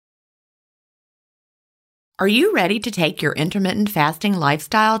Are you ready to take your intermittent fasting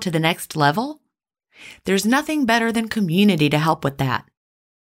lifestyle to the next level? There's nothing better than community to help with that.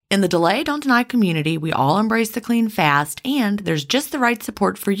 In the Delay Don't Deny community, we all embrace the clean fast, and there's just the right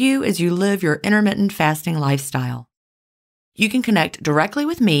support for you as you live your intermittent fasting lifestyle. You can connect directly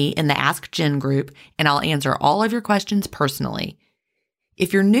with me in the Ask Jen group, and I'll answer all of your questions personally.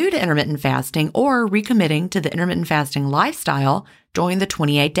 If you're new to intermittent fasting or recommitting to the intermittent fasting lifestyle, join the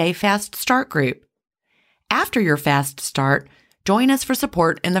 28-Day Fast Start group. After your fast start, join us for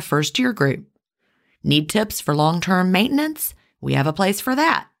support in the First Year group. Need tips for long-term maintenance? We have a place for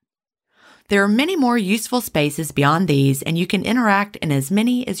that. There are many more useful spaces beyond these, and you can interact in as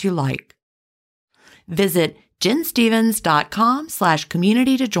many as you like. Visit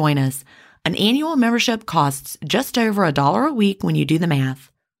jenstevens.com/community to join us. An annual membership costs just over $1 a week when you do the math.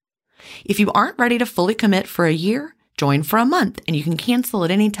 If you aren't ready to fully commit for a year, join for a month and you can cancel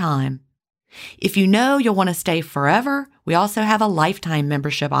at any time. If you know you'll want to stay forever, we also have a lifetime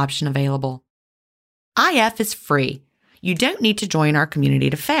membership option available. IF is free. You don't need to join our community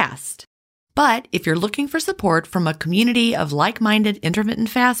to fast. But if you're looking for support from a community of like-minded intermittent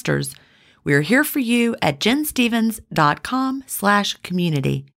fasters, we're here for you at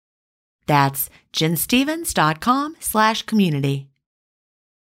jenstevens.com/community. That's jenstevens.com/community.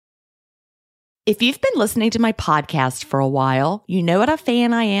 If you've been listening to my podcast for a while, you know what a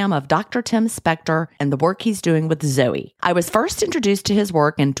fan I am of Dr. Tim Spector and the work he's doing with Zoe. I was first introduced to his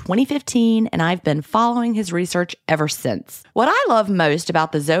work in 2015, and I've been following his research ever since. What I love most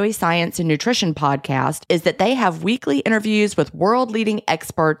about the Zoe Science and Nutrition podcast is that they have weekly interviews with world-leading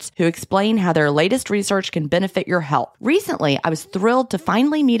experts who explain how their latest research can benefit your health. Recently, I was thrilled to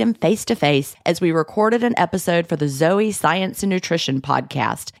finally meet him face-to-face as we recorded an episode for the Zoe Science and Nutrition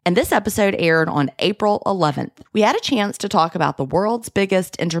podcast, and this episode aired on April 11th. We had a chance to talk about the world's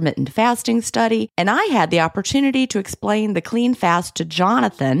biggest intermittent fasting study, and I had the opportunity to explain the clean fast to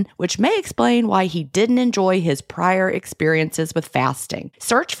Jonathan, which may explain why he didn't enjoy his prior experiences with fasting.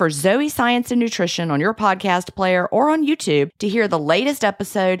 Search for Zoe Science and Nutrition on your podcast player or on YouTube to hear the latest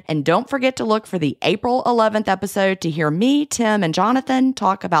episode, and don't forget to look for the April 11th episode to hear me, Tim, and Jonathan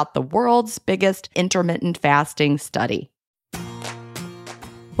talk about the world's biggest intermittent fasting study.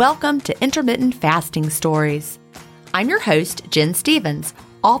 Welcome to Intermittent Fasting Stories. I'm your host, Jen Stevens,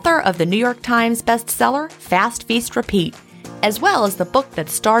 author of the New York Times bestseller, Fast, Feast, Repeat, as well as the book that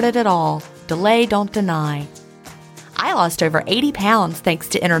started it all, Delay Don't Deny. I lost over 80 pounds thanks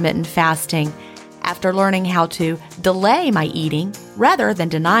to intermittent fasting after learning how to delay my eating rather than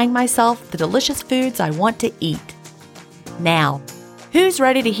denying myself the delicious foods I want to eat. Now, who's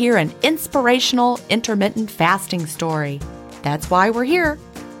ready to hear an inspirational intermittent fasting story? That's why we're here.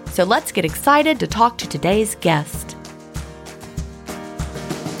 So let's get excited to talk to today's guest.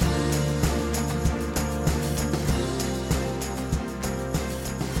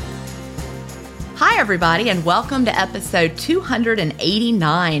 Hi, everybody, and welcome to episode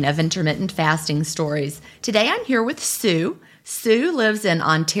 289 of Intermittent Fasting Stories. Today I'm here with Sue. Sue lives in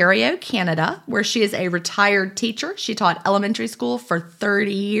Ontario, Canada, where she is a retired teacher. She taught elementary school for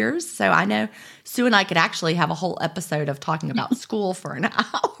 30 years, so I know Sue and I could actually have a whole episode of talking about school for an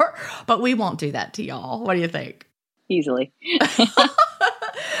hour, but we won't do that to y'all. What do you think? Easily.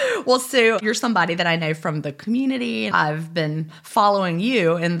 Well, Sue, you're somebody that I know from the community. I've been following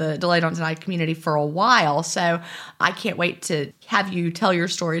you in the Delay Don't Deny community for a while, so I can't wait to have you tell your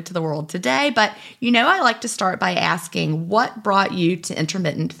story to the world today. But, I like to start by asking, what brought you to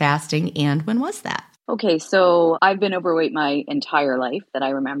intermittent fasting and when was that? Okay, so I've been overweight my entire life that I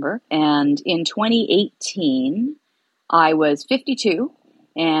remember. And in 2018, I was 52.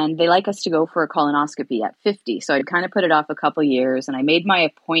 And they like us to go for a colonoscopy at 50. So I'd kind of put it off a couple years, and I made my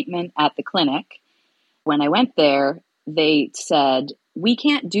appointment at the clinic. When I went there, they said, we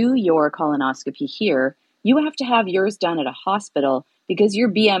can't do your colonoscopy here. You have to have yours done at a hospital because your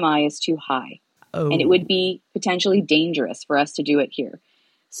BMI is too high. And it would be potentially dangerous for us to do it here.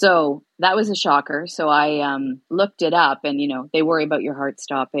 So that was a shocker. So I looked it up, and, they worry about your heart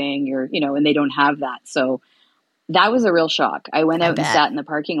stopping, and they don't have that. So that was a real shock. I went out and sat in the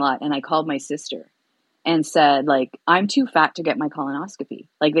parking lot, and I called my sister and said, I'm too fat to get my colonoscopy.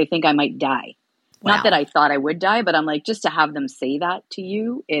 They think I might die. Wow. Not that I thought I would die, but I'm just to have them say that to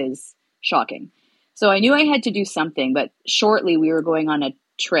you is shocking. So I knew I had to do something, but shortly we were going on a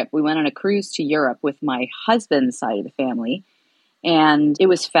trip. We went on a cruise to Europe with my husband's side of the family, and it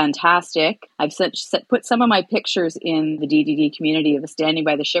was fantastic. I've put some of my pictures in the DDD community of standing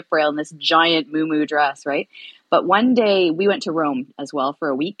by the ship rail in this giant muumuu dress, right? But one day we went to Rome as well for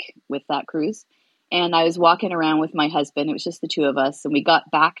a week with that cruise. and I was walking around with my husband. It was just the two of us. And we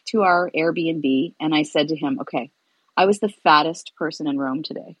got back to our Airbnb, and I said to him, okay, I was the fattest person in Rome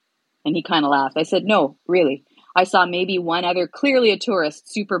today. And he kind of laughed. I said, no, really. I saw maybe one other, clearly a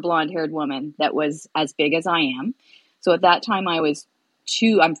tourist, super blonde-haired woman that was as big as I am. So at that time, I'm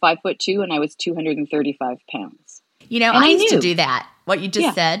 5'2", and I was 235 pounds. I used to do that. What you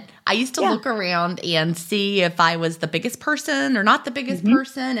just said. I used to look around and see if I was the biggest person or not the biggest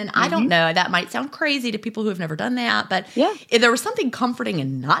person. And I don't know, that might sound crazy to people who have never done that. But if there was something comforting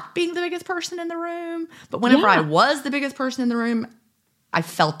in not being the biggest person in the room. But whenever I was the biggest person in the room, I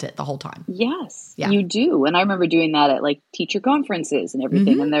felt it the whole time. Yes, you do. And I remember doing that at like teacher conferences and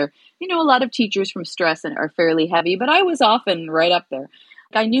everything. And there, a lot of teachers from stress and are fairly heavy, but I was often right up there.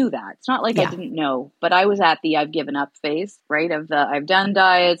 I knew that. It's not like I didn't know, but I was at the I've given up phase, right? I've done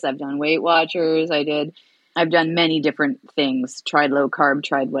diets, I've done Weight Watchers, I've done many different things, tried low carb,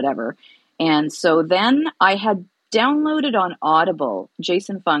 tried whatever. And so then I had downloaded on Audible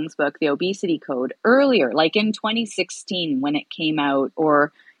Jason Fung's book, The Obesity Code, earlier, like in 2016 when it came out,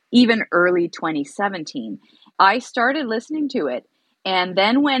 or even early 2017. I started listening to it. And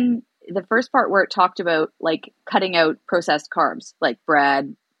then when the first part where it talked about like cutting out processed carbs, like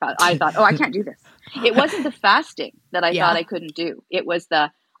bread, I thought, I can't do this. It wasn't the fasting that I thought I couldn't do. It was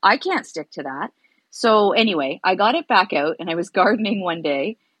I can't stick to that. So anyway, I got it back out and I was gardening one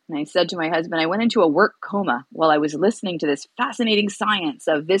day and I said to my husband, I went into a work coma while I was listening to this fascinating science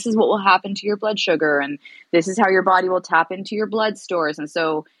of this is what will happen to your blood sugar and this is how your body will tap into your blood stores. And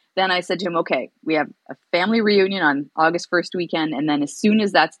so then I said to him, okay, we have a family reunion on August 1st weekend. And then as soon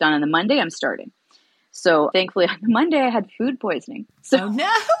as that's done on the Monday, I'm starting. So thankfully on the Monday I had food poisoning. So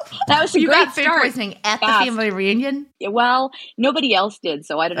no, that was a you great got food start. poisoning at the family reunion? Well, nobody else did.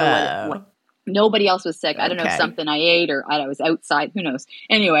 So I don't know what nobody else was sick. I don't know if something I ate or I was outside. Who knows?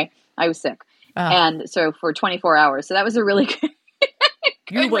 Anyway, I was sick. And so for 24 hours. So that was a really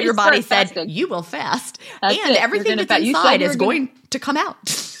good what your body said, you will fast. That's and everything that's inside is going to come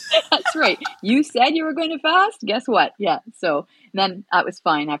out. That's right. You said you were going to fast. Guess what? Yeah. So then that was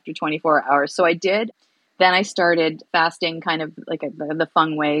fine after 24 hours. So I did. Then I started fasting kind of like the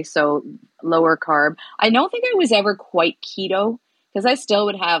Fung way. So lower carb. I don't think I was ever quite keto because I still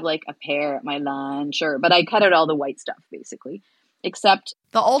would have like a pear at my lunch but I cut out all the white stuff basically, except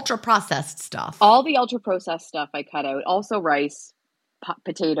the ultra processed stuff. All the ultra processed stuff I cut out. Also rice,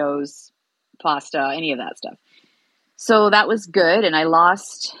 potatoes, pasta, any of that stuff. So that was good. And I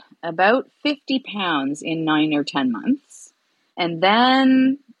lost about 50 pounds in 9 or 10 months. And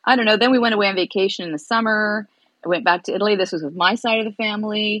then, I don't know, then we went away on vacation in the summer. I went back to Italy. This was with my side of the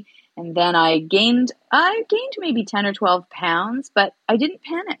family. And then I gained maybe 10 or 12 pounds, but I didn't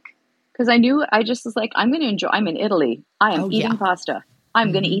panic because I knew I just was like, I'm going to enjoy. I'm in Italy. I am eating pasta.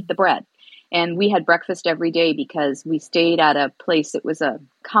 I'm going to eat the bread. And we had breakfast every day because we stayed at a place. It was a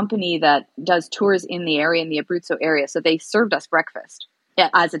company that does tours in the area, in the Abruzzo area. So they served us breakfast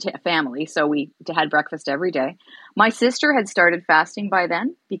as a family. So we had breakfast every day. My sister had started fasting by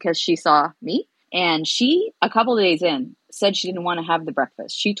then because she saw me. And she, a couple of days in, said she didn't want to have the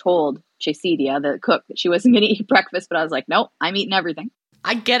breakfast. She told Chasidia, the cook, that she wasn't going to eat breakfast. But I was like, nope, I'm eating everything.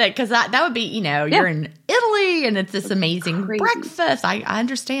 I get it, because that would be, you're in Italy and it's this amazing breakfast. I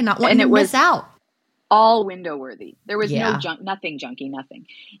understand not wanting to miss out. All window worthy. There was no nothing junky, nothing.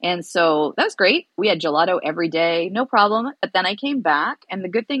 And so that was great. We had gelato every day, no problem. But then I came back, and the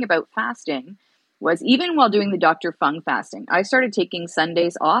good thing about fasting was even while doing the Dr. Fung fasting, I started taking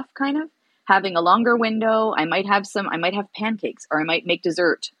Sundays off, kind of having a longer window. I might have pancakes, or I might make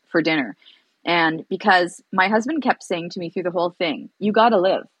dessert for dinner. And because my husband kept saying to me through the whole thing, you got to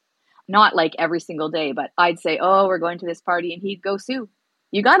live. Not like every single day, but I'd say, oh, we're going to this party. And he'd go, Sue,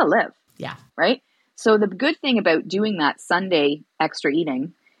 you got to live. Yeah. Right. So the good thing about doing that Sunday extra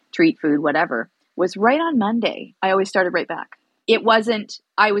eating, treat food, whatever, was right on Monday. I always started right back. It wasn't,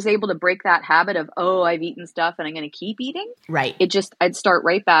 I was able to break that habit of, I've eaten stuff and I'm going to keep eating. Right. I'd start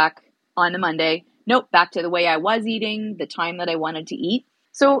right back on the Monday. Nope. Back to the way I was eating, the time that I wanted to eat.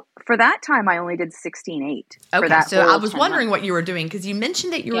 So for that time, I only did 16-8. Okay, so I was wondering what you were doing because you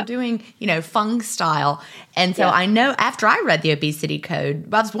mentioned that you were doing, Fung style. And so I know after I read the Obesity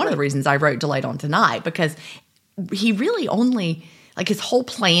Code, that was one of the reasons I wrote Delight on Tonight, because he really only, his whole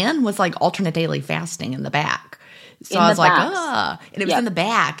plan was alternate daily fasting in the back. So I was and it was in the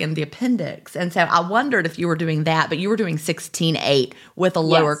back and the appendix. And so I wondered if you were doing that, but you were doing 16-8 with a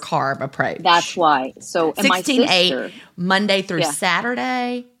lower carb approach. That's why. So 16-8, Monday through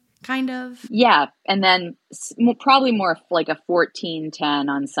Saturday, kind of? Yeah. And then probably more like a 14-10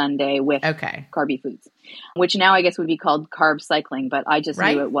 on Sunday with carby foods, which now I guess would be called carb cycling. But I just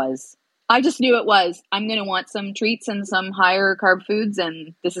knew it was I just knew it was, I'm going to want some treats and some higher carb foods,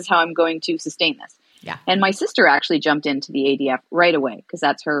 and this is how I'm going to sustain this. Yeah. And my sister actually jumped into the ADF right away because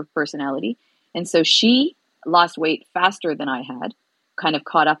that's her personality. And so she lost weight faster than I had, kind of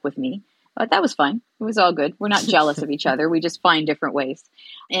caught up with me. But that was fine. It was all good. We're not jealous of each other. We just find different ways.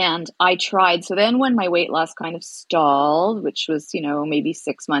 And I tried. So then when my weight loss kind of stalled, which was, maybe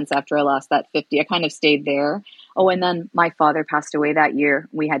 6 months after I lost that 50, I kind of stayed there. Oh, and then my father passed away that year.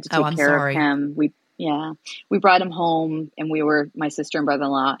 We had to take care of him. We brought him home, and my sister and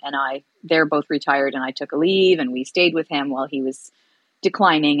brother-in-law and I, they're both retired, and I took a leave and we stayed with him while he was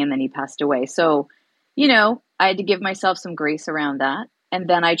declining, and then he passed away. So, I had to give myself some grace around that. And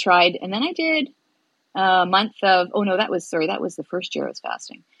then I tried, and then I did a month of, that was the first year I was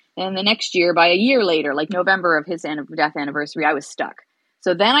fasting. And the next year, by a year later, like November of his death anniversary, I was stuck.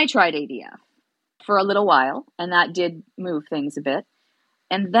 So then I tried ADF for a little while, and that did move things a bit.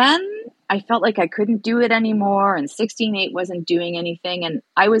 And then I felt like I couldn't do it anymore, and 16-8 wasn't doing anything. And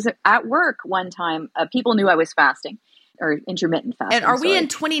I was at work one time. People knew I was fasting, or intermittent fasting. And are we in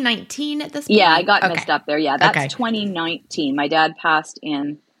 2019 at this point? Yeah, I got mixed up there. Yeah, that's 2019. My dad passed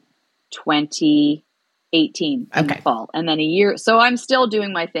in 2018 in the fall. And then a year. So I'm still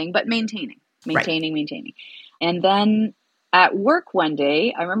doing my thing, but maintaining. And then at work one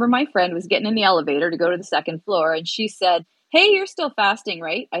day, I remember my friend was getting in the elevator to go to the second floor, and she said, "Hey, you're still fasting,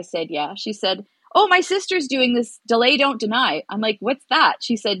 right?" I said, "Yeah." She said, "Oh, my sister's doing this delay, don't deny." I'm like, "What's that?"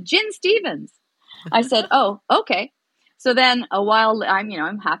 She said, "Jen Stevens." I said, "Oh, okay." So then a while,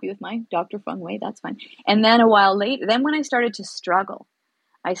 I'm happy with my Dr. Fung way. That's fine. And then a while later, then when I started to struggle,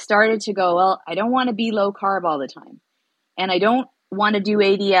 I started to go, well, I don't want to be low carb all the time. And I don't want to do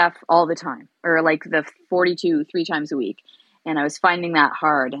ADF all the time, or like the 42 3 times a week. And I was finding that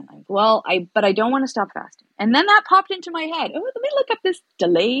hard. And but I don't want to stop fasting. And then that popped into my head. Oh, let me look up this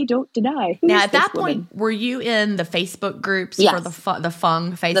delay, don't deny. Who now, at that point, were you in the Facebook groups for the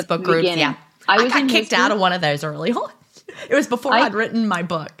Fung Facebook groups? Beginning. Yeah. I got kicked out of one of those early on. It was before I'd written my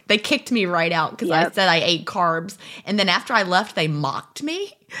book. They kicked me right out because I said I ate carbs. And then after I left, they mocked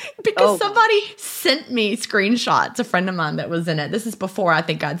me because somebody sent me screenshots, a friend of mine that was in it. This is before I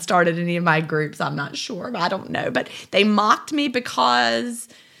think I'd started any of my groups. I'm not sure. I don't know. But they mocked me because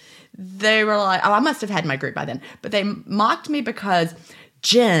they were like, I must have had my group by then. But they mocked me because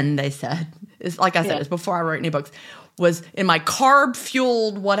Jen, they said, is like I said, it's before I wrote any books, was in my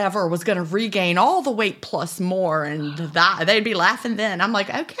carb-fueled whatever, was going to regain all the weight plus more, and that they'd be laughing then. I'm like,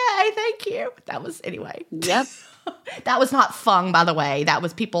 okay, thank you. That was, anyway. Yep. That was not Fung, by the way. That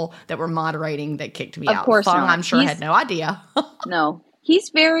was people that were moderating that kicked me out. Of course Fung, not. I'm sure, had no idea. No.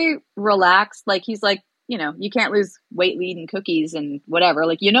 He's very relaxed. Like, he's like, you can't lose weight eating cookies and whatever.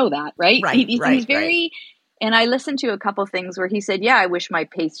 Like, that, right? Right, he's very... And I listened to a couple things where he said, I wish my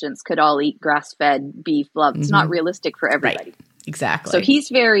patients could all eat grass-fed beef. It's not realistic for everybody. Right. Exactly. So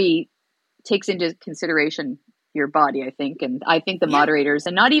he's takes into consideration your body, I think. And I think the moderators,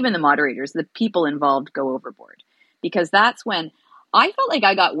 and not even the moderators, the people involved go overboard. Because that's when I felt like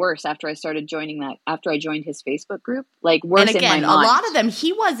I got worse after I started after I joined his Facebook group. Like, worse in my mind. A lot of them,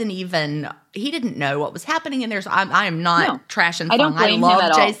 he didn't know what was happening in there. So I am not trashing Fung. I don't blame him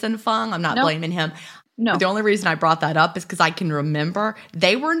at all. Jason Fung. I'm not blaming him. No. The only reason I brought that up is because I can remember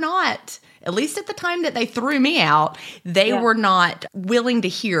they were not, at least at the time that they threw me out, they were not willing to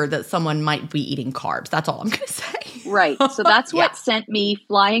hear that someone might be eating carbs. That's all I'm going to say. Right. So that's what sent me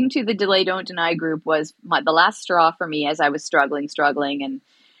flying to the Delay Don't Deny group, was the last straw for me as I was struggling, and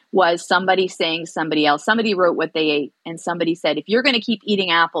was somebody saying somebody wrote what they ate, and somebody said, if you're going to keep eating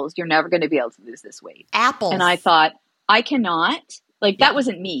apples, you're never going to be able to lose this weight. Apples. And I thought, I cannot. Like, that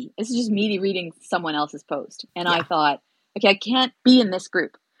wasn't me. This is just me reading someone else's post. And I thought, okay, I can't be in this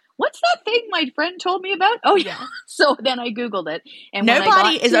group. What's that thing my friend told me about? Oh, yeah. So then I Googled it. And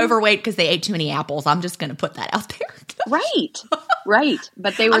nobody is overweight because they ate too many apples. I'm just going to put that out there. Right.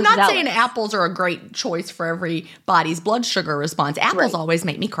 But they were I'm not zealous. saying apples are a great choice for everybody's blood sugar response. Apples always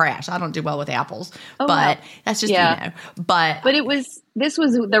make me crash. I don't do well with apples. But that's just, But this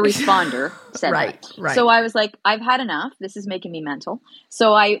was the responder said right. So I was like, I've had enough. This is making me mental.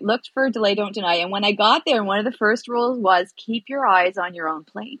 So I looked for Delay Don't Deny. And when I got there, one of the first rules was keep your eyes on your own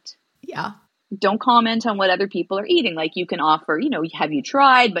plate. Yeah. Don't comment on what other people are eating. Like, you can offer, have you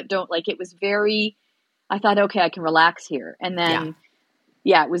tried? But don't, it was very, I thought, okay, I can relax here. And then,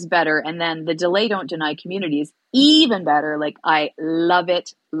 it was better. And then the Delay Don't Deny community is even better. Like, I love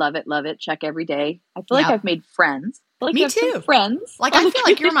it. Check every day. I feel like I've made friends. Me too. Friends. Like, I feel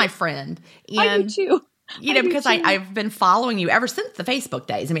like you're my friend. And, I do too. Because I've been following you ever since the Facebook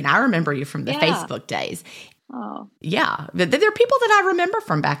days. I mean, I remember you from the Facebook days. Oh. Yeah. There are people that I remember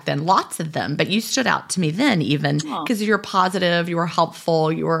from back then, lots of them, but you stood out to me then even because you're positive, you were helpful,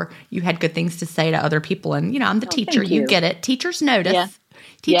 you had good things to say to other people. And, I'm the teacher. You get it. Teachers notice. Yeah.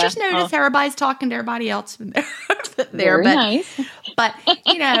 Teachers notice everybody's talking to everybody else there. Very nice. But,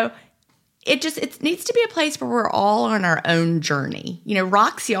 it needs to be a place where we're all on our own journey.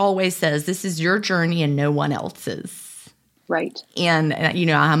 Roxy always says, this is your journey and no one else's. Right. And you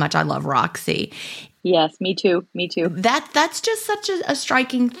know how much I love Roxy. Yes, me too. That's just such a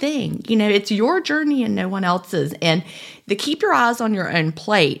striking thing. It's your journey and no one else's. And the keep your eyes on your own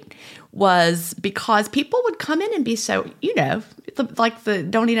plate was because people would come in and be so, like the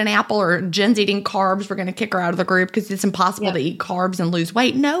don't eat an apple or Jen's eating carbs, we're going to kick her out of the group because it's impossible to eat carbs and lose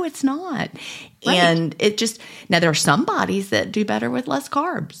weight. No, it's not. Right. And now there are some bodies that do better with less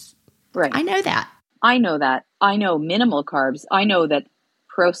carbs. Right. I know that. I know minimal carbs. I know that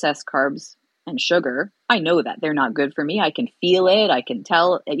processed carbs and sugar, I know that they're not good for me. I can feel it. I can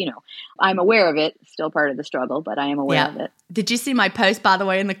tell, I'm aware of it. Still part of the struggle, but I am aware of it. Did you see my post, by the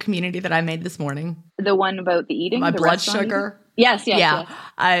way, in the community that I made this morning? The one about the eating? My blood sugar? Yes.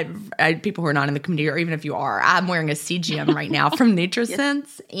 I people who are not in the community, or even if you are, I'm wearing a CGM right now from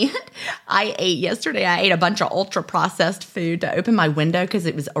NutriSense. And I ate a bunch of ultra processed food to open my window because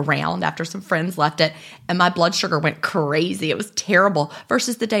it was around after some friends left it. And my blood sugar went crazy. It was terrible.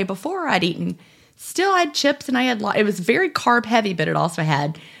 Versus the day before I had chips and it was very carb heavy, but it also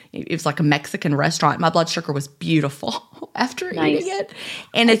had, it was like a Mexican restaurant. My blood sugar was beautiful after eating it.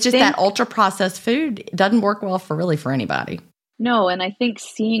 And it's just that ultra processed food doesn't work well for anybody. No, and I think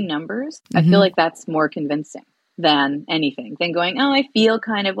seeing numbers, I feel like that's more convincing than anything, than going, I feel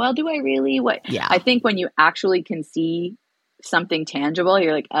kind of, well, do I really? What? Yeah. I think when you actually can see something tangible,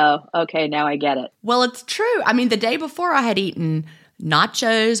 you're like, oh, okay, now I get it. Well, it's true. I mean, the day before I had eaten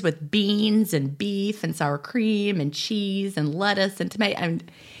nachos with beans and beef and sour cream and cheese and lettuce and tomato,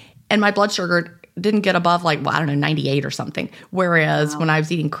 and my blood sugar didn't get above 98 or something. Whereas when I was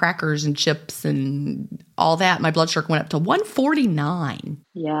eating crackers and chips and all that, my blood sugar went up to 149.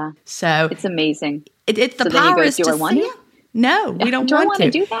 Yeah. So it's amazing. It's the power is to see. No, we don't want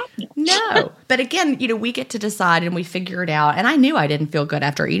to do that. No. But again, we get to decide and we figure it out. And I knew I didn't feel good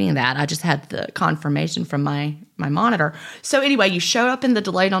after eating that. I just had the confirmation from my monitor. So anyway, you showed up in the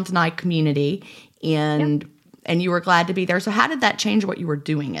Delayed on Tonight community and you were glad to be there. So how did that change what you were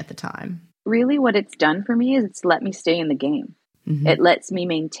doing at the time? Really what it's done for me is it's let me stay in the game. Mm-hmm. It lets me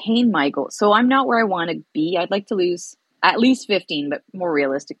maintain my goals. So I'm not where I want to be. I'd like to lose at least 15, but more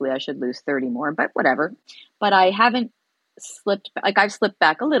realistically, I should lose 30 more, but whatever. But I haven't I've slipped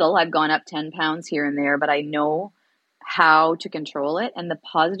back a little. I've gone up 10 pounds here and there, but I know how to control it. And the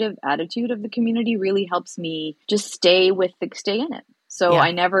positive attitude of the community really helps me just stay in it. So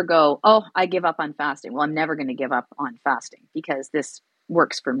I never go, I give up on fasting. Well, I'm never going to give up on fasting because this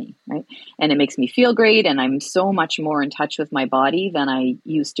works for me, right? And it makes me feel great. And I'm so much more in touch with my body than I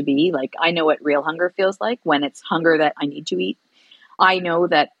used to be. Like, I know what real hunger feels like when it's hunger that I need to eat. I know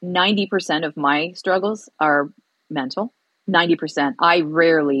that 90% of my struggles are mental. 90%. I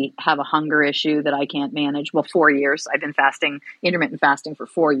rarely have a hunger issue that I can't manage. Well, 4 years. I've been intermittent fasting for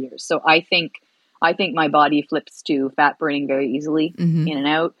 4 years. So I think my body flips to fat burning very easily, in and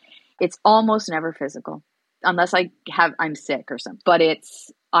out. It's almost never physical unless I'm sick or something, but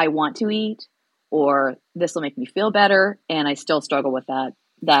I want to eat or this will make me feel better. And I still struggle with that.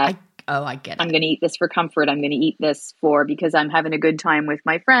 I get it. I'm going to eat this for comfort. I'm going to eat this because I'm having a good time with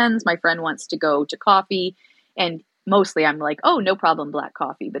my friends. My friend wants to go to coffee and mostly I'm like, oh, no problem, black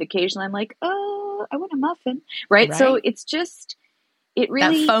coffee. But occasionally I'm like, oh, I want a muffin. Right. So it's just, it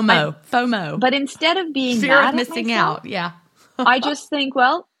really. That FOMO. But instead of being fear mad of missing myself, out. Yeah. I just think,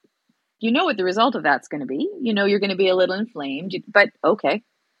 well, you know what the result of that's going to be. You're going to be a little inflamed, but okay.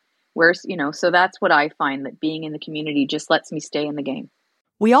 So that's what I find, that being in the community just lets me stay in the game.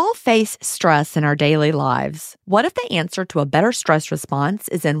 We all face stress in our daily lives. What if the answer to a better stress response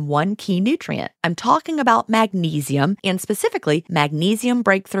is in one key nutrient? I'm talking about magnesium, and specifically Magnesium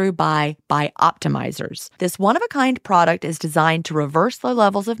Breakthrough by Bioptimizers. This one-of-a-kind product is designed to reverse low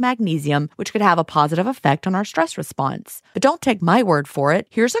levels of magnesium, which could have a positive effect on our stress response. But don't take my word for it.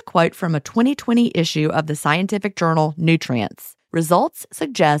 Here's a quote from a 2020 issue of the scientific journal Nutrients. Results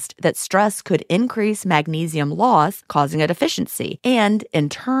suggest that stress could increase magnesium loss, causing a deficiency. And in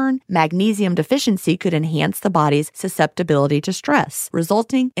turn, magnesium deficiency could enhance the body's susceptibility to stress,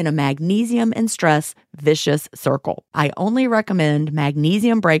 resulting in a magnesium and stress vicious circle. I only recommend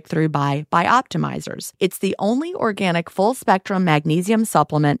Magnesium Breakthrough by Bioptimizers. It's the only organic full-spectrum magnesium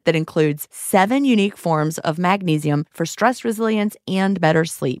supplement that includes 7 unique forms of magnesium for stress resilience and better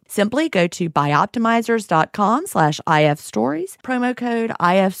sleep. Simply go to bioptimizers.com/ifstories, promo code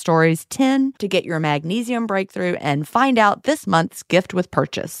ifstories10 to get your Magnesium Breakthrough and find out this month's gift with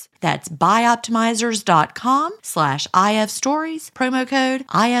purchase. That's bioptimizers.com/ifstories, promo code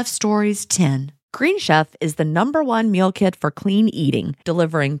ifstories10. Green Chef is the #1 meal kit for clean eating,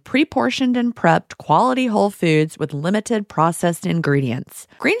 delivering pre-portioned and prepped quality whole foods with limited processed ingredients.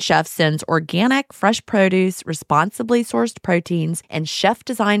 Green Chef sends organic, fresh produce, responsibly sourced proteins, and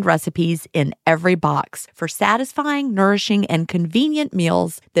chef-designed recipes in every box for satisfying, nourishing, and convenient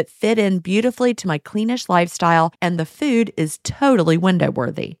meals that fit in beautifully to my cleanish lifestyle, and the food is totally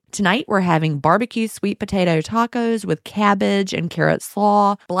window-worthy. Tonight, we're having barbecue sweet potato tacos with cabbage and carrot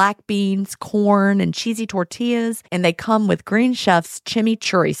slaw, black beans, corn, and cheesy tortillas, and they come with Green Chef's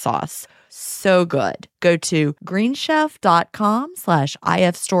chimichurri sauce. So good. Go to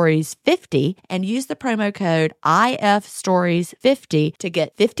greenchef.com/ifstories50 and use the promo code ifstories50 to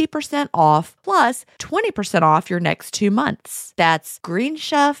get 50% off plus 20% off your next 2 months. That's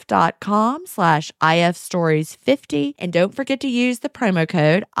greenchef.com/ifstories50. And don't forget to use the promo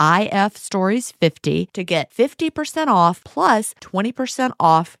code ifstories50 to get 50% off plus 20%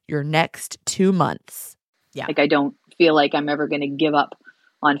 off your next 2 months. Yeah. Like I don't feel like I'm ever going to give up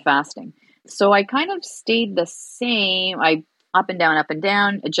on fasting. So I kind of stayed the same. I up and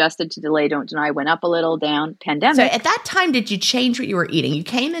down, adjusted to delay, don't deny, went up a little, down, pandemic. So at that time, did you change what you were eating? You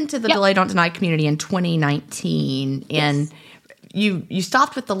came into the delay, don't deny community in 2019 and you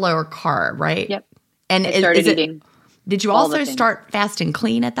stopped with the lower carb, right? Yep. And I started eating. Did you also start fasting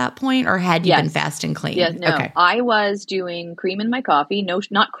clean at that point, or had you been fasting clean? Yeah, no. Okay. I was doing cream in my coffee. No,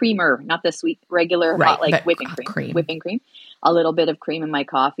 not creamer, not the sweet, regular, hot, like whipping cream. Whipping cream. A little bit of cream in my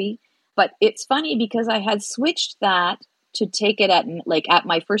coffee. But it's funny because I had switched that to take it at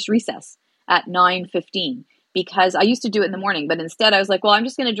my first recess at 9:15 because I used to do it in the morning. But instead I was like, well, I'm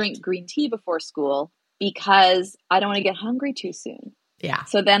just going to drink green tea before school because I don't want to get hungry too soon. Yeah.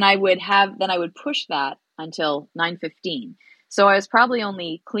 So then I would push that until 9:15. So I was probably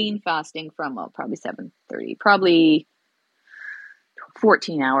only clean fasting from, probably 7:30, probably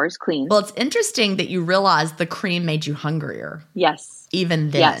 14 hours clean. Well, it's interesting that you realized the cream made you hungrier. Yes.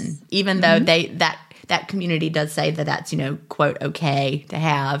 Even then, even though that community does say that that's, quote, okay to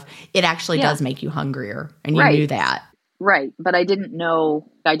have, it actually does make you hungrier. And you knew that. Right. But I didn't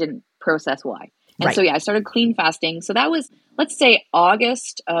process why. And so, I started clean fasting. So that was, let's say,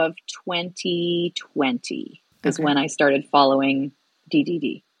 August of 2020 is when I started following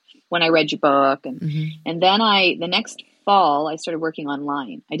DDD, when I read your book. And then the next fall, I started working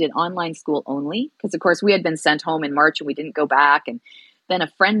online. I did online school only because, of course, we had been sent home in March and we didn't go back. And then a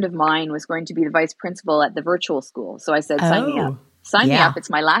friend of mine was going to be the vice principal at the virtual school. So I said, sign me up. Sign me up.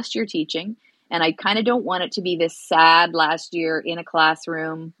 It's my last year teaching. And I kind of don't want it to be this sad last year in a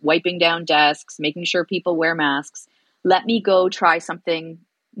classroom, wiping down desks, making sure people wear masks. Let me go try something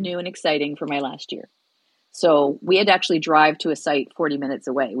new and exciting for my last year. So we had to actually drive to a site 40 minutes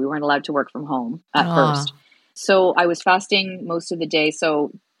away. We weren't allowed to work from home at first. So I was fasting most of the day.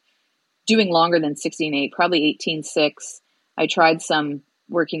 So doing longer than 16:8, probably 18:6. I tried some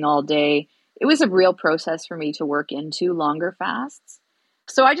working all day. It was a real process for me to work into longer fasts.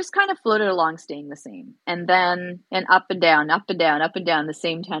 So I just kind of floated along, staying the same. And then, up and down, the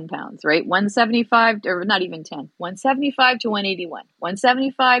same 10 pounds, right? 175, or not even 10, 175 to 181,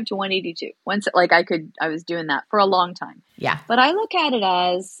 175 to 182. I was doing that for a long time. Yeah. But I look at it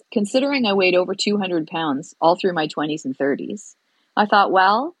as, considering I weighed over 200 pounds all through my 20s and 30s, I thought,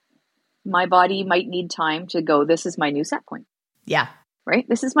 well, my body might need time to go, this is my new set point. Yeah. Right?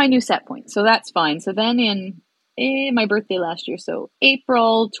 This is my new set point. So that's fine. So then in my birthday last year, so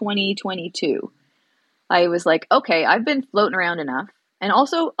April 2022, I was like, okay, I've been floating around enough. And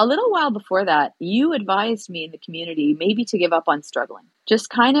also a little while before that, you advised me in the community maybe to give up on struggling. Just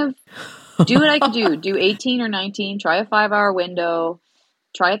kind of do what I could do 18 or 19, try a 5-hour window,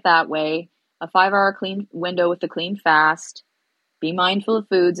 try it that way, a 5-hour clean window with the clean fast, be mindful of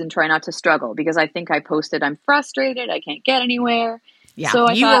foods and try not to struggle, because I think I posted, I'm frustrated, I can't get anywhere. Yeah,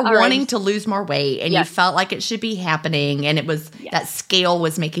 so you were wanting to lose more weight and you felt like it should be happening, and it was that scale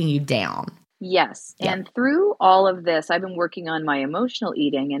was making you down. Yes. Yeah. And through all of this, I've been working on my emotional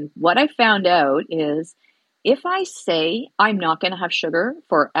eating, and what I found out is if I say I'm not going to have sugar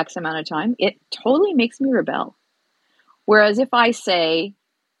for X amount of time, it totally makes me rebel. Whereas if I say,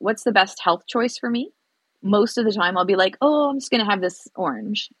 what's the best health choice for me? Most of the time I'll be like, oh, I'm just going to have this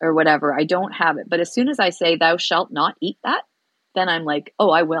orange or whatever. I don't have it. But as soon as I say, thou shalt not eat that, then I'm like, oh,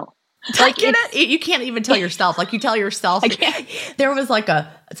 I will. Like, I get it. You can't even tell yourself. Like, you tell yourself. There was like I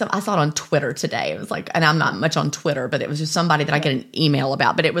saw it on Twitter today. It was like, and I'm not much on Twitter, but it was just somebody that I get an email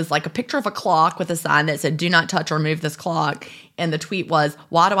about. But it was like a picture of a clock with a sign that said, do not touch or move this clock. And the tweet was,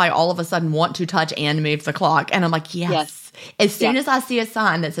 why do I all of a sudden want to touch and move the clock? And I'm like, yes. As soon as I see a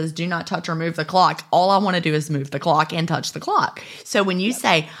sign that says, do not touch or move the clock, all I want to do is move the clock and touch the clock. So when you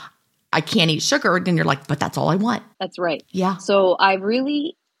say, I can't eat sugar, then you're like, but that's all I want. That's right. Yeah. So I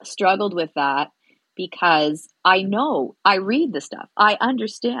really struggled with that because I know, I read the stuff, I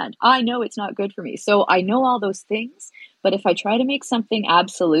understand, I know it's not good for me. So I know all those things, but if I try to make something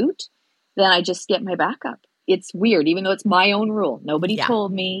absolute, then I just get my back up. It's weird, even though it's my own rule. Nobody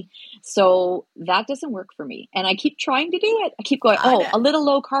told me. So that doesn't work for me. And I keep trying to do it. I keep going, a little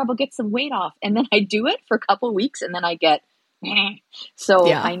low carb will get some weight off. And then I do it for a couple of weeks and then I get, so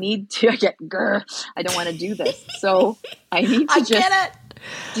I get, I don't want to do this. So I need to just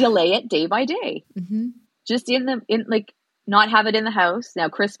delay it day by day. Mm-hmm. Just not have it in the house. Now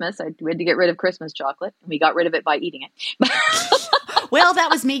Christmas, we had to get rid of Christmas chocolate and we got rid of it by eating it. Well, that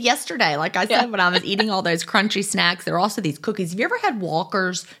was me yesterday. Like I said, when I was eating all those crunchy snacks, there are also these cookies. Have you ever had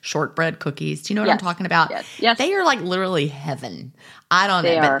Walker's shortbread cookies? Do you know what I'm talking about? Yes. They are like literally heaven. I don't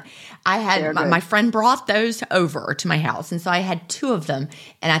know. But I had my friend brought those over to my house. And so I had 2 of them.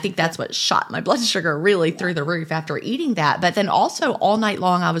 And I think that's what shot my blood sugar really through the roof after eating that. But then also all night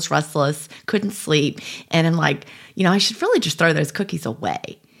long, I was restless, couldn't sleep. And I'm like, I should really just throw those cookies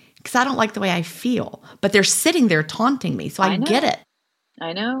away because I don't like the way I feel. But they're sitting there taunting me. So I get it.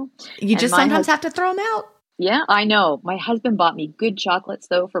 I know. You just sometimes have to throw them out. Yeah, I know. My husband bought me good chocolates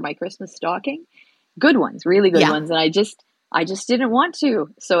though for my Christmas stocking. Good ones, really good ones. And I just didn't want to.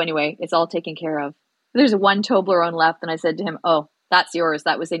 So anyway, it's all taken care of. There's one Toblerone left and I said to him, oh, that's yours.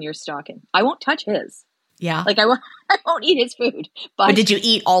 That was in your stocking. I won't touch his. Yeah. Like I won't eat his food. But did you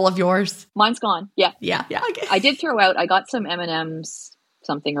eat all of yours? Mine's gone. Yeah. Yeah. Okay. I did throw out, I got some M&Ms,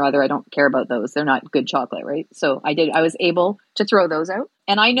 something or other. I don't care about those. They're not good chocolate, right? So I was able to throw those out.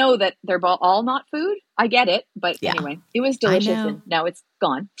 And I know that they're all not food. I get it. But anyway, it was delicious and now it's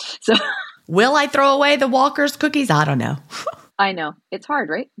gone. So will I throw away the Walker's cookies? I don't know. I know. It's hard,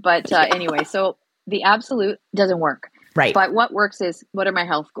 right? But anyway, so the absolute doesn't work. Right. But what works is, what are my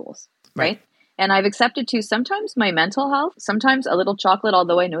health goals? Right. And I've accepted too, sometimes my mental health, sometimes a little chocolate,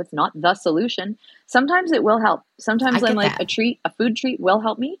 although I know it's not the solution, sometimes it will help. Sometimes I'm like a food treat will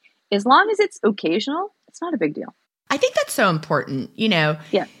help me. As long as it's occasional, it's not a big deal. I think that's so important. Yeah.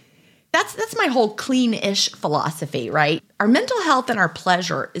 That's my whole clean-ish philosophy, right? Our mental health and our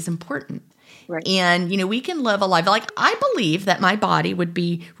pleasure is important. Right. And, we can live a life. Like, I believe that my body would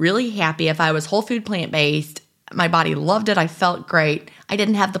be really happy if I was whole food plant-based. My body loved it. I felt great. I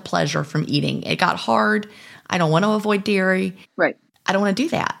didn't have the pleasure from eating. It got hard. I don't want to avoid dairy. Right. I don't want to do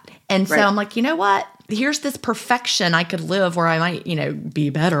that. And so I'm like, you know what? Here's this perfection I could live where I might, be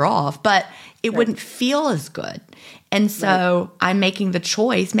better off, but it wouldn't feel as good. And so I'm making the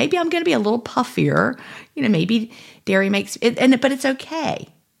choice. Maybe I'm going to be a little puffier. Maybe dairy makes it, but it's okay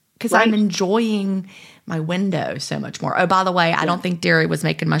because I'm enjoying my window so much more. Oh, by the way, I don't think dairy was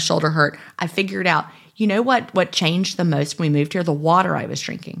making my shoulder hurt. I figured out, what changed the most when we moved here? The water I was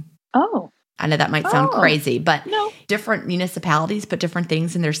drinking. Oh. I know that might sound crazy, but different municipalities put different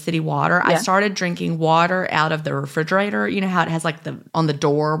things in their city water. Yeah. I started drinking water out of the refrigerator. You know how it has like on the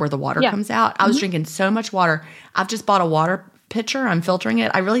door where the water comes out? I was drinking so much water. I've just bought a water pitcher. I'm filtering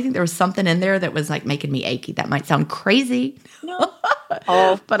it. I really think there was something in there that was like making me achy. That might sound crazy. No.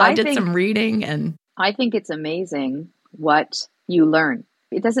 But I did some reading and I think it's amazing what you learn.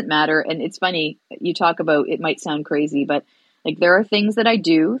 It doesn't matter. And it's funny, you talk about, it might sound crazy, but like there are things that I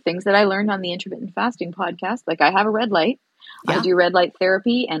do, things that I learned on the intermittent fasting podcast. Like I have a red light. Yeah. I do red light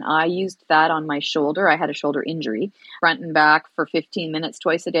therapy and I used that on my shoulder. I had a shoulder injury, front and back for 15 minutes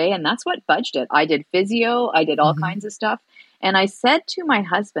twice a day. And that's what budged it. I did physio. I did all kinds of stuff. And I said to my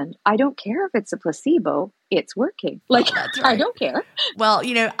husband, I don't care if it's a placebo, it's working. Like, that's right. I don't care. Well,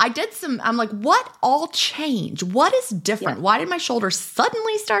 I'm like, what all changed? What is different? Yeah. Why did my shoulder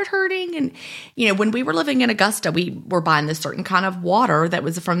suddenly start hurting? And, when we were living in Augusta, we were buying this certain kind of water that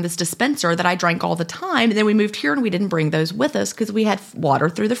was from this dispenser that I drank all the time. And then we moved here and we didn't bring those with us because we had water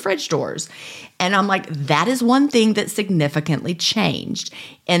through the fridge doors. And I'm like, that is one thing that significantly changed.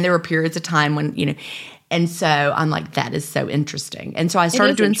 And there were periods of time when, And so I'm like, that is so interesting. And so I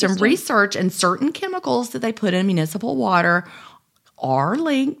started doing some research, and certain chemicals that they put in municipal water are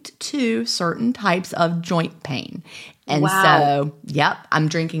linked to certain types of joint pain. And so, I'm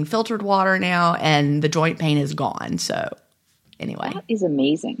drinking filtered water now, and the joint pain is gone. So anyway. That is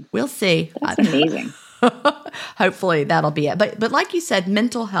amazing. We'll see. That's amazing. Hopefully that'll be it. But like you said,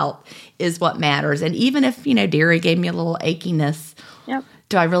 mental health is what matters. And even if, dairy gave me a little achiness,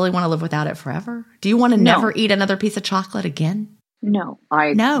 do I really want to live without it forever? Do you want to never eat another piece of chocolate again? No.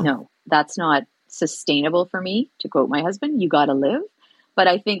 No. That's not sustainable for me. To quote my husband, you got to live. But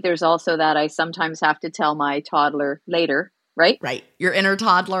I think there's also that I sometimes have to tell my toddler later, right? Right. Your inner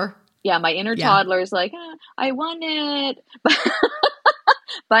toddler. Yeah, my inner toddler is like, I want it.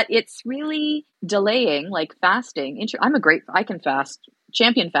 But it's really delaying, like fasting. I can fast,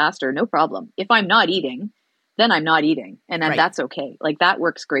 champion faster, no problem. If I'm not eating, then I'm not eating. And then that's okay. Like that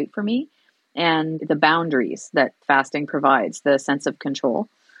works great for me. And the boundaries that fasting provides, the sense of control,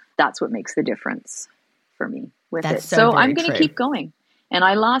 that's what makes the difference for me with it. So I'm going to keep going. And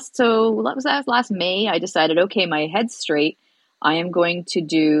last May, I decided, okay, my head's straight. I am going to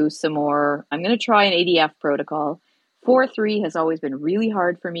do some more. I'm going to try an ADF protocol. 4-3 has always been really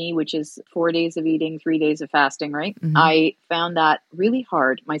hard for me, which is 4 days of eating, 3 days of fasting, right? Mm-hmm. I found that really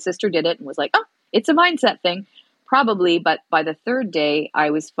hard. My sister did it and was like, it's a mindset thing. Probably, but by the third day, I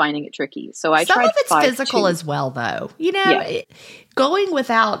was finding it tricky. So I tried 5-2. Some of it's physical as well, though. Going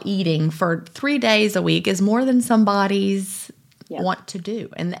without eating for 3 days a week is more than somebody's want to do,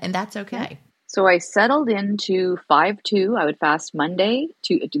 and that's okay. Yeah. So I settled into 5-2. I would fast Monday,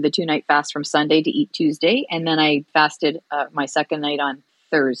 do the 2-night fast from Sunday to eat Tuesday, and then I fasted my second night on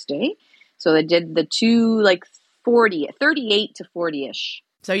Thursday. So I did the 38 to 40-ish.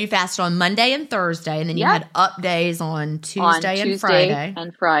 So you fasted on Monday and Thursday, and then you had up days on Tuesday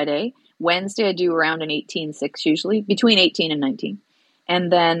and Friday. Wednesday I do around an 18-6 usually, between 18 and 19.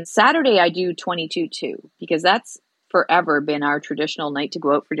 And then Saturday I do 22-2 because that's forever been our traditional night to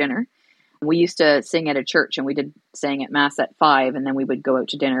go out for dinner. We used to sing at a church, and we sang at Mass at 5, and then we would go out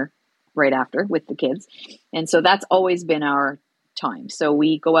to dinner right after with the kids. And so that's always been our time. So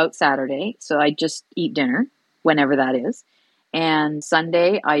we go out Saturday. So I just eat dinner whenever that is. And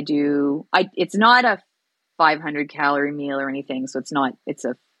Sunday it's not a 500 calorie meal or anything. So it's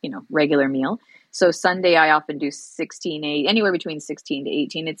a, regular meal. So Sunday I often do anywhere between 16 to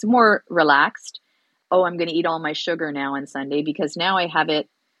 18. It's more relaxed. I'm going to eat all my sugar now on Sunday because now I have it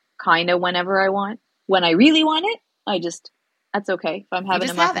kind of whenever I want. When I really want it, that's okay. If I'm having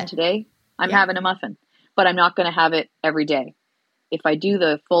a muffin today, I'm having a muffin, but I'm not going to have it every day. If I do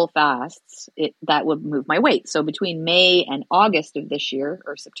the full fasts, that would move my weight. So between May and August of this year,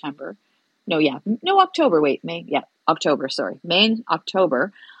 or September, October, October, sorry. May and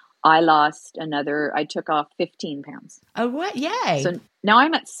October, I took off 15 pounds. Oh, what? Yay. So now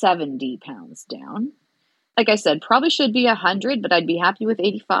I'm at 70 pounds down. Like I said, probably should be 100, but I'd be happy with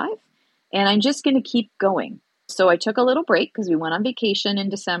 85. And I'm just going to keep going. So I took a little break because we went on vacation in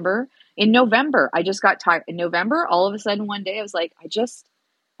December. In November, I just got tired. In November, all of a sudden one day I was like, I just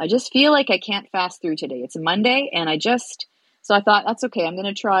feel like I can't fast through today. It's a Monday. And so I thought, that's okay. I'm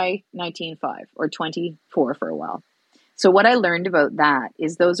going to try 19.5 or 24 for a while. So what I learned about that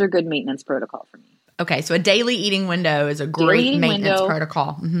is those are good maintenance protocol for me. Okay, so a daily eating window is a great maintenance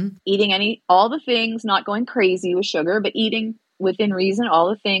protocol. Mm-hmm. Eating all the things, not going crazy with sugar, but eating within reason, all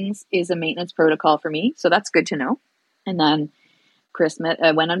the things is a maintenance protocol for me. So that's good to know. And then Christmas,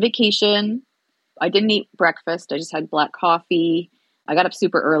 I went on vacation. I didn't eat breakfast. I just had black coffee. I got up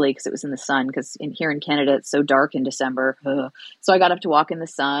super early because it was in the sun because here in Canada, it's so dark in December. So I got up to walk in the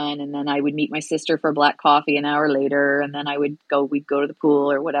sun, and then I would meet my sister for black coffee an hour later. And then we'd go to the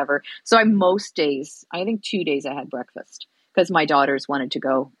pool or whatever. So most days, I think 2 days I had breakfast because my daughters wanted to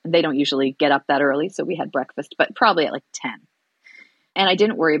go, and they don't usually get up that early. So we had breakfast, but probably at 10. And I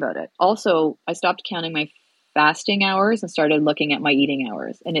didn't worry about it. Also, I stopped counting my fasting hours and started looking at my eating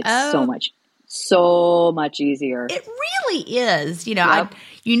hours. And it's so much easier. It really is.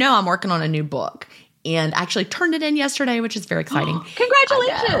 I'm working on a new book, and I actually turned it in yesterday, which is very exciting.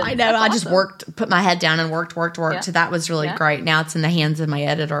 Congratulations. I know. I just put my head down and worked. Yeah. So that was really great. Now it's in the hands of my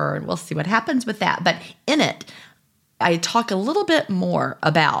editor, and we'll see what happens with that. But in it, I talk a little bit more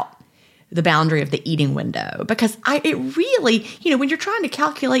about the boundary of the eating window, because it really, when you're trying to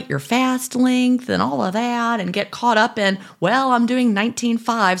calculate your fast length and all of that and get caught up in, I'm doing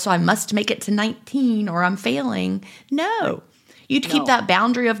 19.5, so I must make it to 19 or I'm failing. No, you keep that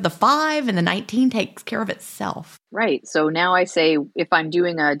boundary of the 5, and the 19 takes care of itself. Right. So now I say, if I'm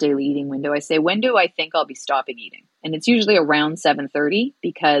doing a daily eating window, I say, when do I think I'll be stopping eating? And it's usually around 7:30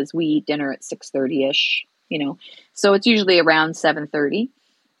 because we eat dinner at 6:30-ish, So it's usually around 7:30.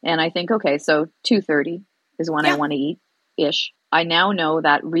 And I think, okay, so 2:30 is when I want to eat-ish. I now know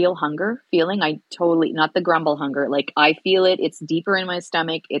that real hunger feeling. I totally, not the grumble hunger. Like I feel it. It's deeper in my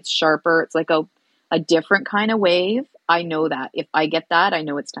stomach. It's sharper. It's like a different kind of wave. I know that if I get that, I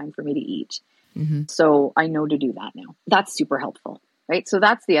know it's time for me to eat. Mm-hmm. So I know to do that now. That's super helpful, right? So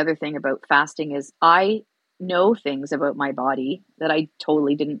that's the other thing about fasting is I know things about my body that I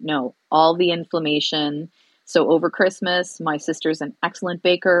totally didn't know. All the inflammation. So over Christmas, my sister's an excellent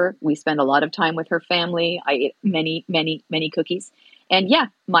baker. We spend a lot of time with her family. I ate many, many, many cookies. And yeah,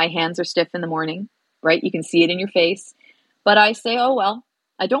 my hands are stiff in the morning, right? You can see it in your face. But I say, oh, well,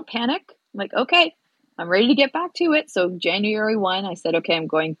 I don't panic. I'm like, okay, I'm ready to get back to it. So January 1, I said, okay, I'm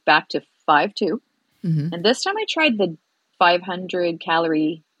going back to 5-2. Mm-hmm. And this time I tried the 500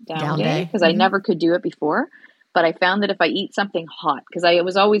 calorie down day because I Mm-hmm. never could do it before. But I found that if I eat something hot, because I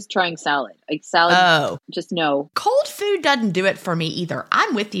was always trying salad, just no. Cold food doesn't do it for me either.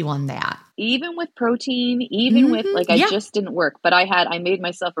 I'm with you on that. Even with protein, even with I just didn't work. But I made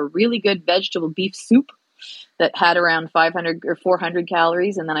myself a really good vegetable beef soup that had around 500 or 400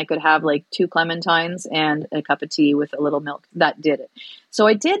 calories. And then I could have like 2 clementines and a cup of tea with a little milk. That did it. So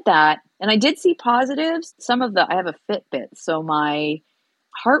I did that. And I did see positives. I have a Fitbit. So my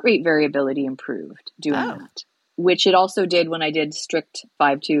heart rate variability improved doing that. Which it also did when I did strict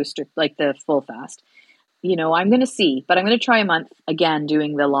 5-2, like the full fast. I'm going to see, but I'm going to try a month again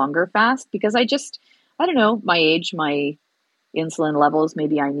doing the longer fast because I don't know, my age, my insulin levels,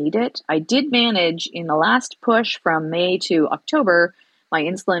 maybe I need it. I did manage in the last push from May to October, my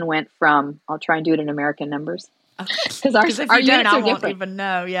insulin went from, I'll try and do it in American numbers. Because our units are different. Even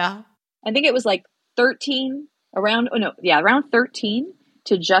know, yeah. I think it was like 13, around 13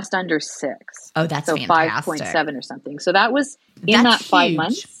 to just under 6. Oh, that's so fantastic. 5.7 or something. So that was in that 5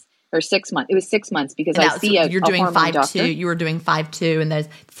 months or 6 months. It was 6 months because you're doing 5-2. You were doing 5-2,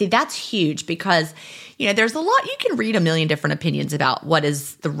 and that's huge because there's a lot. You can read a million different opinions about what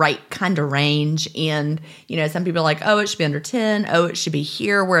is the right kind of range, and some people are like, oh, it should be under 10. Oh, it should be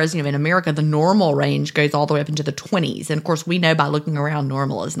here. Whereas in America, the normal range goes all the way up into the 20s, and of course, we know by looking around,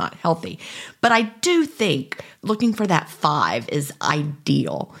 normal is not healthy. But I do think looking for that 5 is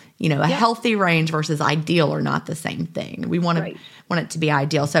ideal. A healthy range versus ideal are not the same thing. We want it to be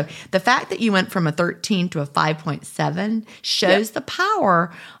ideal. So the fact that you went from a 13 to a 5.7 shows the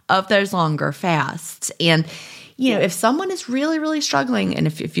power of those longer fasts. And, if someone is really, really struggling, and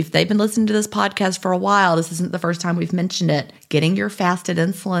if they've been listening to this podcast for a while, this isn't the first time we've mentioned it, getting your fasted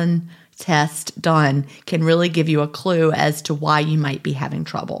insulin test done can really give you a clue as to why you might be having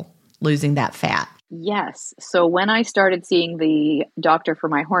trouble losing that fat. Yes. So when I started seeing the doctor for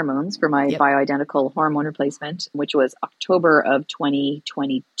my hormones, for my bioidentical hormone replacement, which was October of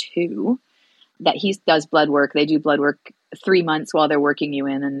 2022, that he does blood work. They do blood work 3 months while they're working you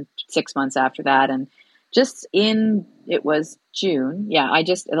in and 6 months after that. And it was June. Yeah. I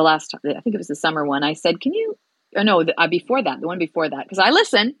think it was the summer one. I said, before that, the one before that, because I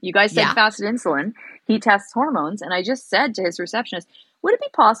listen, you guys said fasted insulin, he tests hormones. And I just said to his receptionist, would it be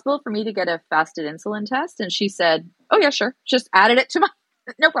possible for me to get a fasted insulin test? And she said, oh yeah, sure. Just added it to my,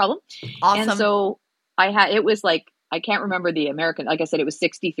 no problem. Awesome. And so it was like, I can't remember the American, like I said, it was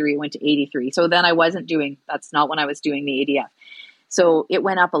 63, it went to 83. So then that's not when I was doing the ADF. So it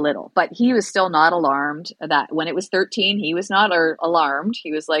went up a little, but he was still not alarmed that when it was 13, he was not alarmed.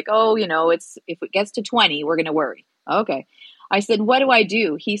 He was like, oh, if it gets to 20, we're going to worry. Okay. I said, what do I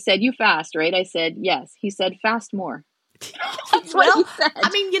do? He said, you fast, right? I said, yes. He said, fast more. That's what he said. I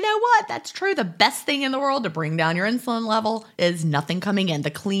mean, you know what? That's true. The best thing in the world to bring down your insulin level is nothing coming in,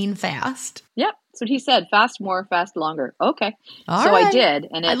 the clean fast. Yep. So he said, fast more, fast longer. Okay. All so right. I did.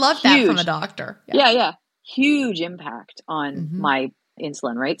 And I love that from a doctor. Yeah. Huge impact on my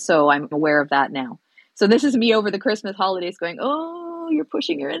insulin, right? So I'm aware of that now. So this is me over the Christmas holidays going, oh, you're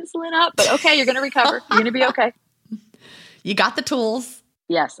pushing your insulin up, but okay, you're going to recover. You're going to be okay. You got the tools.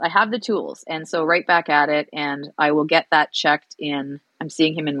 Yes, I have the tools. And so right back at it. And I will get that checked I'm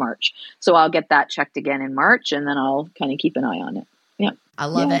seeing him in March. So I'll get that checked again in March, and then I'll kind of keep an eye on it. Yeah. I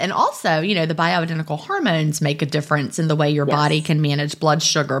love it. And also, the bioidentical hormones make a difference in the way your body can manage blood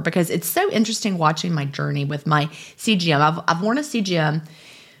sugar, because it's so interesting watching my journey with my CGM. I've worn a CGM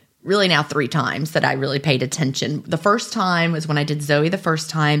really now 3 times that I really paid attention. The first time was when I did Zoe the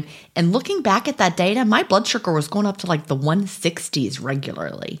first time. And looking back at that data, my blood sugar was going up to like the 160s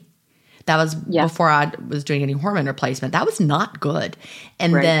regularly. That was before I was doing any hormone replacement. That was not good.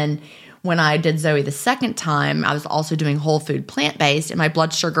 And then when I did Zoe the second time, I was also doing whole food plant-based, and my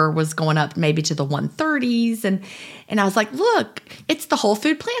blood sugar was going up maybe to the 130s. And I was like, look, it's the whole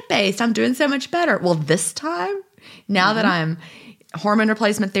food plant-based. I'm doing so much better. Well, this time, now that I'm hormone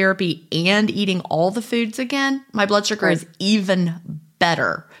replacement therapy and eating all the foods again, my blood sugar is even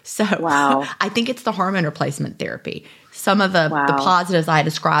better. So I think it's the hormone replacement therapy. Some of the positives I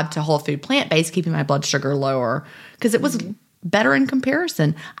described to whole food plant-based, keeping my blood sugar lower, because it was better in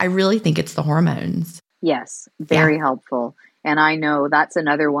comparison. I really think it's the hormones. Yes, very helpful. And I know that's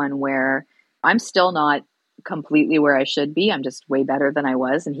another one where I'm still not completely where I should be. I'm just way better than I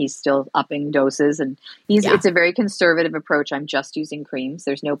was, and he's still upping doses, and it's a very conservative approach. I'm just using creams.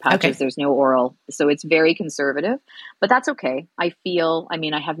 There's no patches, there's no oral. So it's very conservative, but that's okay. I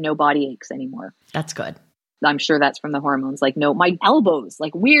have no body aches anymore. That's good. I'm sure that's from the hormones. Like, no, my elbows,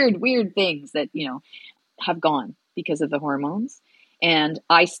 like weird things that, have gone because of the hormones. And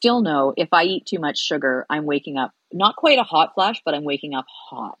I still know if I eat too much sugar, I'm waking up, not quite a hot flash, but I'm waking up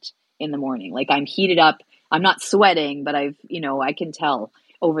hot in the morning. Like, I'm heated up. I'm not sweating, but I can tell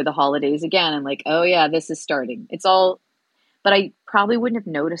over the holidays again. I'm like, oh yeah, this is starting. But I probably wouldn't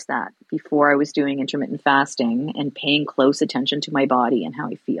have noticed that before I was doing intermittent fasting and paying close attention to my body and how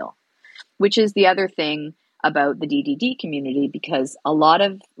I feel, which is the other thing about the DDD community, because a lot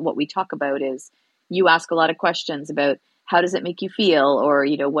of what we talk about is you ask a lot of questions about how does it make you feel, or,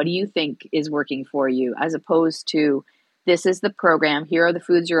 what do you think is working for you, as opposed to this is the program, here are the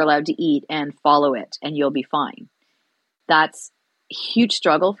foods you're allowed to eat, and follow it and you'll be fine. That's a huge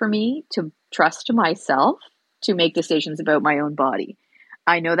struggle for me to trust myself to make decisions about my own body.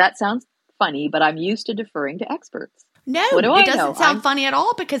 I know that sounds funny, but I'm used to deferring to experts. No, it doesn't sound funny at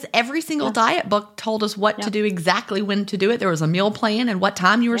all, because every single diet book told us what to do, exactly when to do it. There was a meal plan and what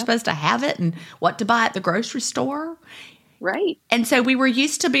time you were supposed to have it and what to buy at the grocery store. Right. And so we were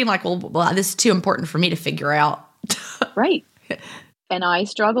used to being like, well, this is too important for me to figure out. Right. And I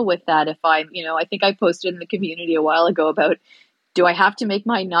struggle with that. If I think I posted in the community a while ago about, do I have to make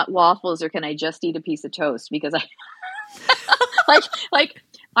my nut waffles or can I just eat a piece of toast? Because I like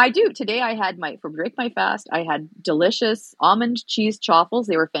I do. Today I had for break my fast, I had delicious almond cheese chaffles.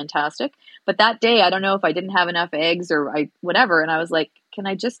 They were fantastic. But that day, I don't know if I didn't have enough eggs or whatever. And I was like, can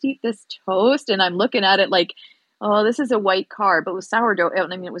I just eat this toast? And I'm looking at it like, oh, this is a white carb, but it was sourdough. I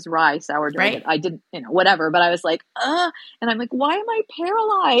mean, it was rye sourdough. Right. I didn't, whatever. But I was like, and I'm like, why am I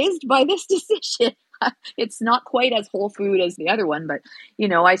paralyzed by this decision? It's not quite as whole food as the other one, but,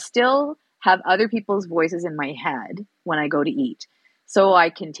 I still have other people's voices in my head when I go to eat. So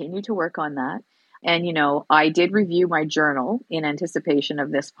I continue to work on that. And, I did review my journal in anticipation of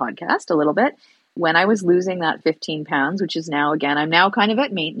this podcast a little bit. When I was losing that 15 pounds, which is now, again, I'm now kind of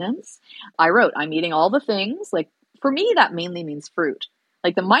at maintenance, I wrote, I'm eating all the things. Like, for me, that mainly means fruit.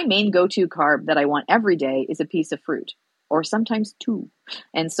 Like, my main go-to carb that I want every day is a piece of fruit, or sometimes two.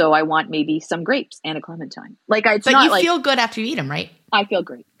 And so I want maybe some grapes and a clementine. But you feel good after you eat them, right? I feel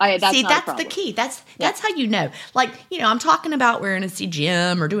great. That's the key. That's how you know. Like, I'm talking about we're in a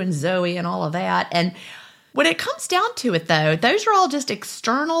CGM or doing Zoe and all of that. And when it comes down to it, though, those are all just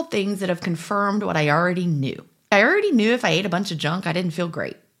external things that have confirmed what I already knew. I already knew if I ate a bunch of junk, I didn't feel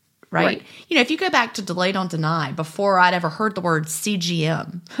great, right? If you go back to Delay Don't Deny, before I'd ever heard the word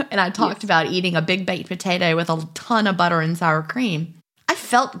CGM, and I talked about eating a big baked potato with a ton of butter and sour cream, I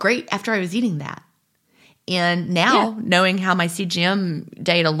felt great after I was eating that. And now, knowing how my CGM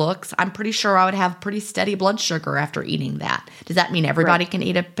data looks, I'm pretty sure I would have pretty steady blood sugar after eating that. Does that mean everybody can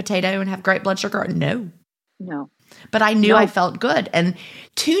eat a potato and have great blood sugar? No. But I knew I felt good. And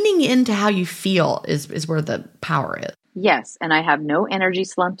tuning into how you feel is where the power is. Yes. And I have no energy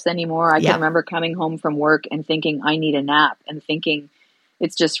slumps anymore. I can remember coming home from work and thinking I need a nap and thinking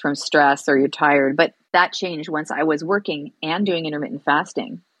it's just from stress or you're tired. But that changed once I was working and doing intermittent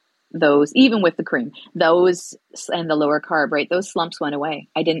fasting. Those, even with the cream, those and the lower carb, right? Those slumps went away.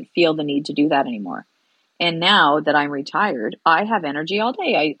 I didn't feel the need to do that anymore. And now that I'm retired, I have energy all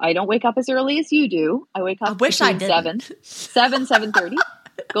day. I don't wake up as early as you do. I wake up between 7:30,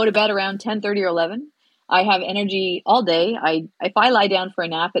 go to bed around 10:30 or 11. I have energy all day. If I lie down for a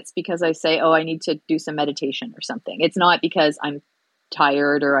nap, it's because I say, I need to do some meditation or something. It's not because I'm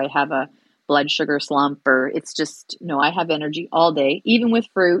tired or I have a blood sugar slump, or it's just, I have energy all day, even with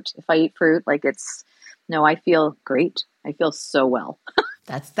fruit. If I eat fruit, I feel great. I feel so well.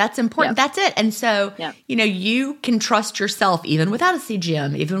 That's important. That's it. And so, you can trust yourself even without a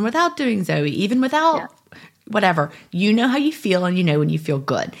CGM, even without doing Zoe, even without whatever. You know how you feel and you know when you feel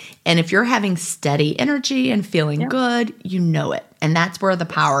good. And if you're having steady energy and feeling good, you know it. And that's where the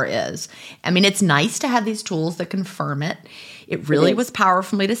power is. I mean, it's nice to have these tools that confirm it. It really is. was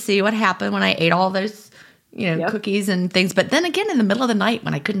powerful for me to see what happened when I ate all those, cookies and things. But then again, in the middle of the night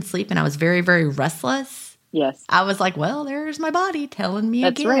when I couldn't sleep and I was very, very restless, Yes. I was like, well, there's my body telling me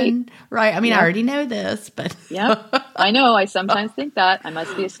That's again. Right. I mean, Yep. I already know this, but. Yeah, I know. I sometimes think that. I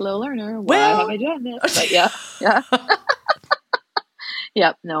must be a slow learner. Why have I done this? But yeah.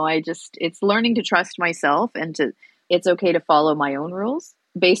 Yep. No, it's learning to trust myself and it's okay to follow my own rules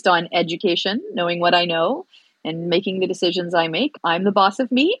based on education, knowing what I know and making the decisions I make. I'm the boss of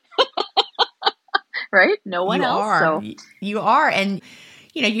me, right? No one else. Are. So. You are. And,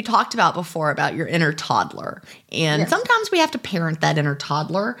 you talked about before about your inner toddler. And sometimes we have to parent that inner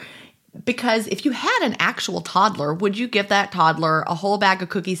toddler, because if you had an actual toddler, would you give that toddler a whole bag of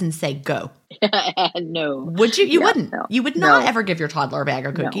cookies and say, go? No. Would you? You wouldn't. No. You would not ever give your toddler a bag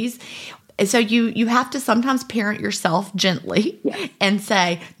of cookies. No. And so you have to sometimes parent yourself gently and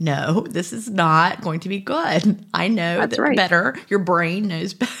say, no, this is not going to be good. I know that better. Your brain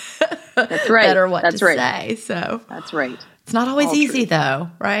knows better what to say. So that's right. It's not always easy though,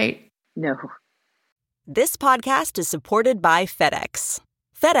 right? No. This podcast is supported by FedEx.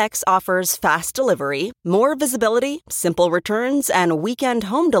 FedEx offers fast delivery, more visibility, simple returns, and weekend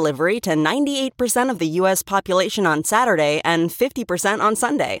home delivery to 98% of the U.S. population on Saturday and 50% on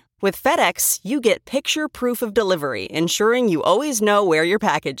Sunday. With FedEx, you get picture proof of delivery, ensuring you always know where your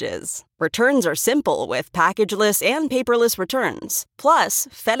package is. Returns are simple with packageless and paperless returns. Plus,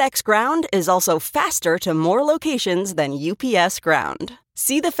 FedEx Ground is also faster to more locations than UPS Ground.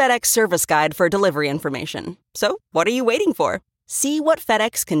 See the FedEx service guide for delivery information. So, what are you waiting for? See what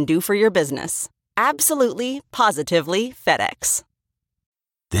FedEx can do for your business. Absolutely, positively FedEx.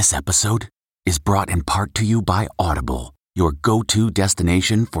 This episode is brought in part to you by Audible, your go-to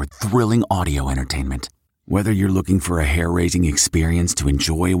destination for thrilling audio entertainment. Whether you're looking for a hair-raising experience to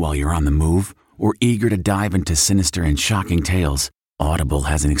enjoy while you're on the move or eager to dive into sinister and shocking tales, Audible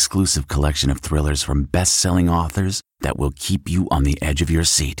has an exclusive collection of thrillers from best-selling authors that will keep you on the edge of your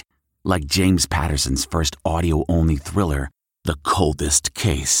seat. Like James Patterson's first audio-only thriller, The Coldest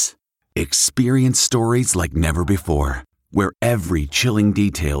Case. Experience stories like never before, where every chilling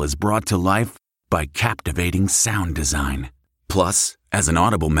detail is brought to life by captivating sound design. Plus, as an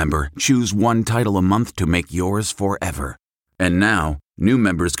Audible member, choose one title a month to make yours forever. And now, new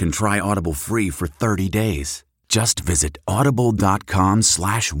members can try Audible free for 30 days. Just visit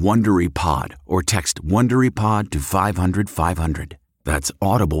audible.com/WonderyPod or text WonderyPod to 500-500. That's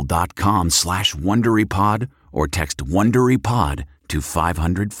audible.com/WonderyPod or text WonderyPod to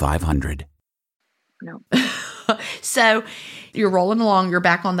 500-500. No. So you're rolling along. You're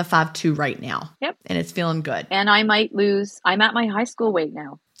back on the 5'2" right now. Yep. And it's feeling good. And I might lose. I'm at my high school weight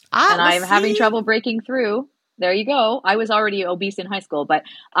now. And I'm having trouble breaking through. There you go. I was already obese in high school, but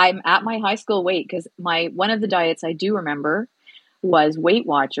I'm at my high school weight because one of the diets I do remember was Weight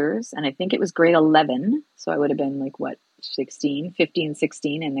Watchers. And I think it was grade 11. So I would have been 15,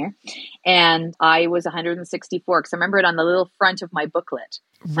 16 in there. And I was 164 because I remember it on the little front of my booklet.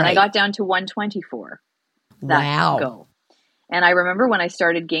 Right. And I got down to 124. Wow. Go. And I remember when I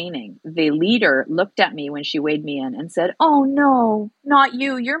started gaining, the leader looked at me when she weighed me in and said, "Oh no, not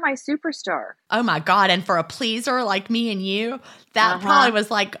you. You're my superstar." Oh my God. And for a pleaser like me and you, that probably was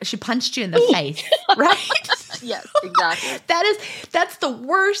like she punched you in the face, right? Yes, exactly. That's the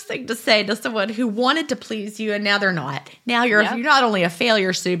worst thing to say to someone who wanted to please you and now they're not. Now you're not only a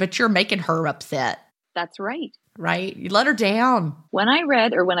failure, Sue, but you're making her upset. That's right. Right? You let her down. When I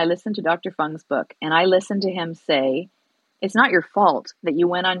listened to Dr. Fung's book and I listened to him say, it's not your fault that you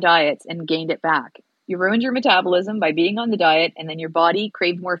went on diets and gained it back. You ruined your metabolism by being on the diet and then your body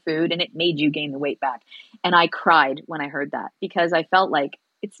craved more food and it made you gain the weight back. And I cried when I heard that because I felt like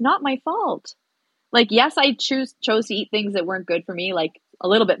it's not my fault. Yes, I chose to eat things that weren't good for me, a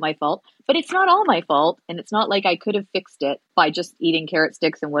little bit my fault, but it's not all my fault. And it's not like I could have fixed it by just eating carrot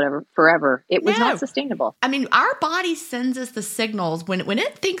sticks and whatever forever. It was not sustainable. I mean, our body sends us the signals when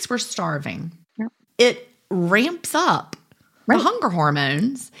it thinks we're starving. Yeah. It ramps up the hunger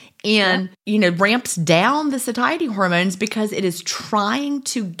hormones and, ramps down the satiety hormones because it is trying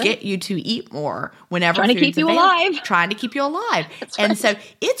to get you to eat more whenever trying to keep you alive. Trying to keep you alive. That's and right. so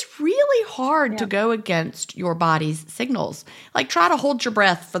it's really hard to go against your body's signals. Try to hold your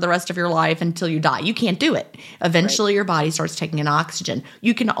breath for the rest of your life until you die. You can't do it. Eventually your body starts taking in oxygen.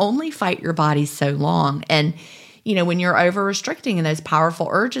 You can only fight your body so long. And when you're over restricting and those powerful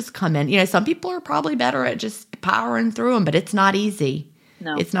urges come in, some people are probably better at just powering through them, but it's not easy.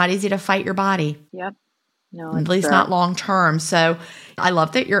 No. It's not easy to fight your body. Yep. No, at least not long term. So I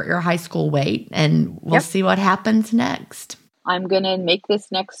love that you're high school weight and we'll see what happens next. I'm going to make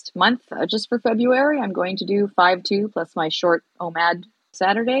this next month just for February. I'm going to do 5-2 plus my short OMAD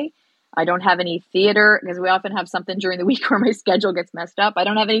Saturday. I don't have any theater because we often have something during the week where my schedule gets messed up. I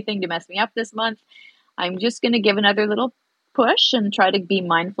don't have anything to mess me up this month. I'm just going to give another little push and try to be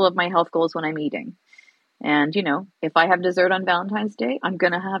mindful of my health goals when I'm eating. And, if I have dessert on Valentine's Day, I'm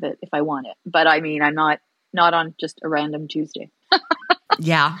going to have it if I want it. But I mean, I'm not on just a random Tuesday.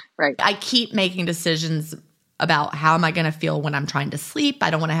 Yeah. Right. I keep making decisions about how am I going to feel when I'm trying to sleep.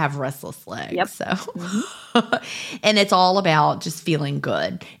 I don't want to have restless legs. Yep. So, and it's all about just feeling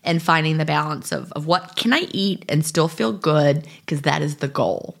good and finding the balance of what can I eat and still feel good, because that is the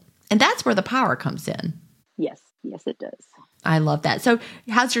goal. And that's where the power comes in. Yes. Yes, it does. I love that. So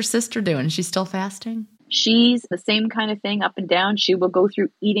how's your sister doing? Is she still fasting? She's the same kind of thing, up and down. She will go through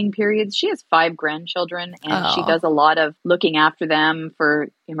eating periods. She has 5 grandchildren, and she does a lot of looking after them for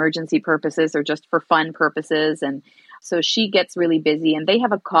emergency purposes or just for fun purposes. And so she gets really busy, and they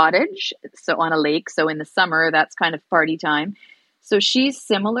have a cottage on a lake. So in the summer, that's kind of party time. So she's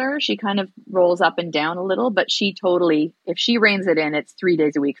similar. She kind of rolls up and down a little, but she totally, if she reins it in, it's 3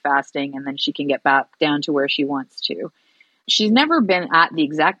 days a week fasting, and then she can get back down to where she wants to. She's never been at the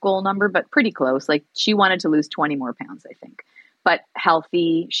exact goal number, but pretty close. Like, she wanted to lose 20 more pounds, I think. But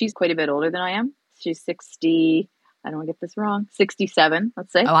healthy. She's quite a bit older than I am. She's 60. I don't want to get this wrong. 67,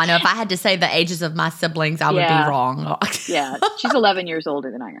 let's say. Oh, I know. If I had to say the ages of my siblings, I would be wrong. Yeah. She's 11 years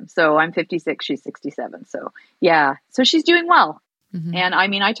older than I am. So I'm 56. She's 67. So yeah. So she's doing well. Mm-hmm. And I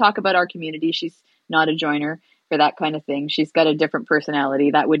mean, I talk about our community. She's not a joiner for that kind of thing. She's got a different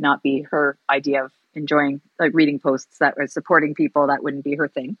personality. That would not be her idea of enjoying, like, reading posts that are supporting people. That wouldn't be her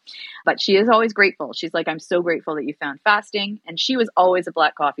thing. But she is always grateful. She's like, I'm so grateful that you found fasting. And she was always a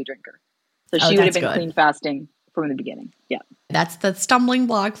black coffee drinker. So she would have been clean fasting from the beginning. Yeah. That's the stumbling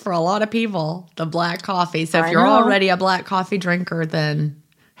block for a lot of people, the black coffee. So if you're already a black coffee drinker, then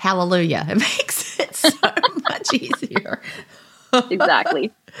hallelujah. It makes it so much easier.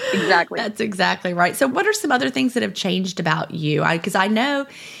 Exactly. That's exactly right. So what are some other things that have changed about you? Because I know,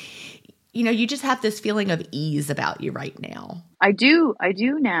 you just have this feeling of ease about you right now. I do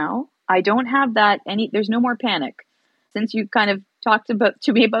now. I don't have that there's no more panic. Since you kind of talked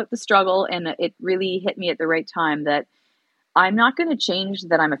to me about the struggle, and it really hit me at the right time, that I'm not going to change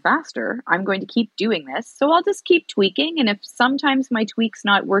that I'm a faster. I'm going to keep doing this. So I'll just keep tweaking. And if sometimes my tweak's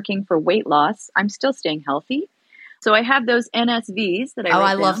not working for weight loss, I'm still staying healthy. So I have those NSVs that I wrote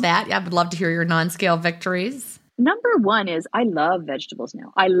down. Love that. I would love to hear your non-scale victories. Number 1 is I love vegetables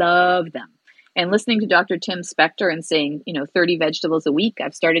now. I love them. And listening to Dr. Tim Spector and saying, 30 vegetables a week,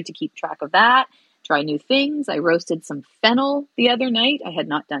 I've started to keep track of that, try new things. I roasted some fennel the other night. I had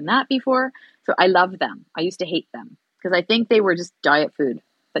not done that before. So I love them. I used to hate them because I think they were just diet food.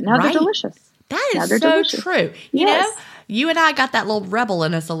 But now they're delicious. That is so delicious. True. You know, you and I got that little rebel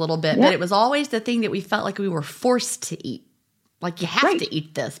in us a little bit, but it was always the thing that we felt like we were forced to eat. Like, you have to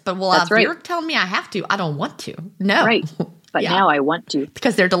eat this. But you're telling me I have to. I don't want to. No. Right. But now I want to.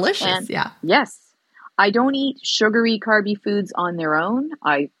 Because they're delicious. And yes. I don't eat sugary, carby foods on their own.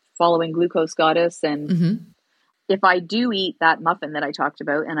 I following Glucose Goddess. And if I do eat that muffin that I talked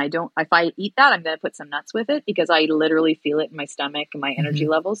about, and if I eat that, I'm going to put some nuts with it because I literally feel it in my stomach and my energy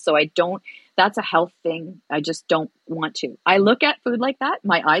levels. So that's a health thing. I just don't want to. I look at food like that.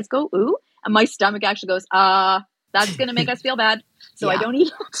 My eyes go, ooh, and my stomach actually goes, that's going to make us feel bad. So I don't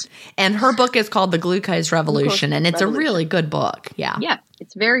eat it. And her book is called The Glucose Revolution, and it's a really good book. Yeah. Yeah.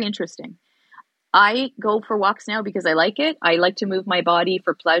 It's very interesting. I go for walks now because I like it. I like to move my body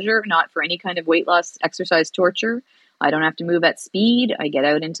for pleasure, not for any kind of weight loss, exercise, torture. I don't have to move at speed. I get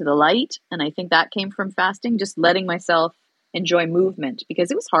out into the light. And I think that came from fasting, just letting myself enjoy movement,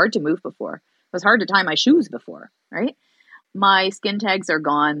 because it was hard to move before. It was hard to tie my shoes before, right? My skin tags are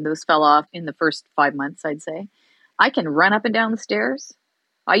gone. Those fell off in the first 5 months, I'd say. I can run up and down the stairs.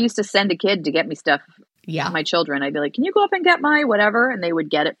 I used to send a kid to get me stuff. Yeah. My children, I'd be like, can you go up and get my whatever? And they would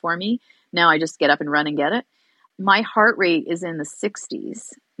get it for me. Now I just get up and run and get it. My heart rate is in the 60s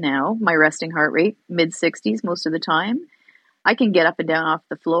now, my resting heart rate, mid 60s most of the time. I can get up and down off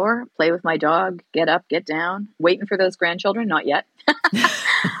the floor, play with my dog, get up, get down, waiting for those grandchildren. Not yet.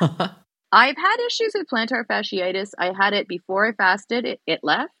 I've had issues with plantar fasciitis. I had it before I fasted. It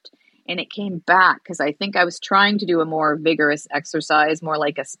left and it came back because I think I was trying to do a more vigorous exercise, more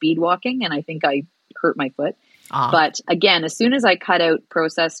like a speed walking. And I think I hurt my foot. But again, as soon as I cut out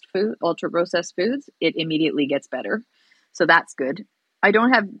processed food, ultra processed foods, it immediately gets better. So that's good. I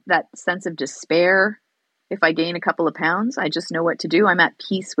don't have that sense of despair. If I gain a couple of pounds, I just know what to do. I'm at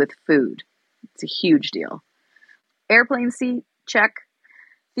peace with food. It's a huge deal. Airplane seat, check.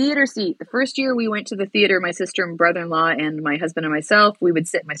 Theater seat. The first year we went to the theater, my sister and brother-in-law and my husband and myself,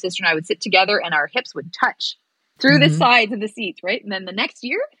 my sister and I would sit together and our hips would touch through the sides of the seats, right? And then the next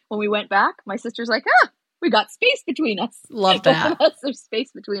year when we went back, my sister's like, we got space between us. Love that. There's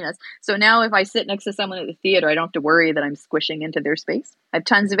space between us. So now if I sit next to someone at the theater, I don't have to worry that I'm squishing into their space. I have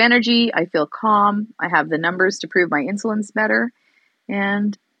tons of energy. I feel calm. I have the numbers to prove my insulin's better.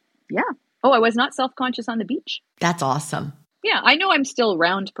 And yeah. Oh, I was not self-conscious on the beach. That's awesome. Yeah, I know I'm still a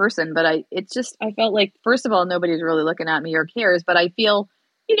round person, but I felt like, first of all, nobody's really looking at me or cares, but I feel,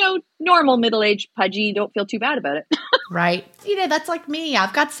 normal middle-aged pudgy, don't feel too bad about it. Right. That's like me.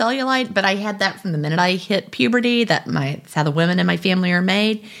 I've got cellulite, but I had that from the minute I hit puberty. That's how the women in my family are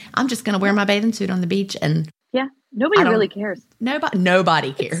made. I'm just going to wear my bathing suit on the beach. And yeah, nobody really cares.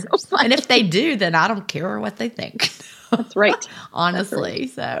 Nobody cares. So and if they do, then I don't care what they think. That's right. Honestly.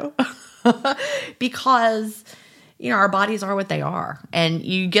 That's right. So, because, our bodies are what they are. And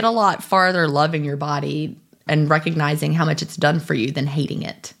you get a lot farther loving your body and recognizing how much it's done for you than hating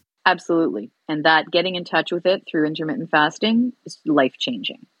it. Absolutely. And that getting in touch with it through intermittent fasting is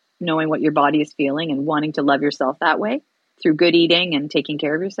life-changing. Knowing what your body is feeling and wanting to love yourself that way through good eating and taking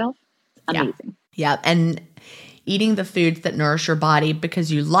care of yourself. Amazing. Yeah. And eating the foods that nourish your body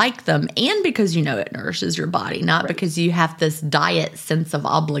because you like them and because you know it nourishes your body, not because you have this diet sense of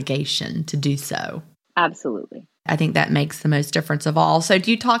obligation to do so. Absolutely. I think that makes the most difference of all. So do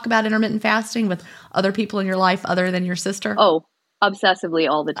you talk about intermittent fasting with other people in your life other than your sister? Oh, obsessively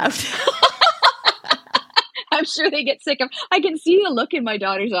all the time. I'm sure they get sick of. I can see the look in my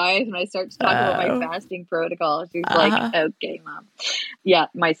daughter's eyes when I start to talk about my fasting protocol. She's like, okay, Mom. Yeah,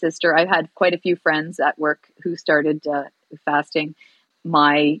 my sister. I've had quite a few friends at work who started fasting.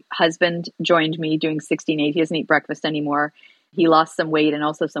 My husband joined me doing 16-8. He doesn't eat breakfast anymore. He lost some weight and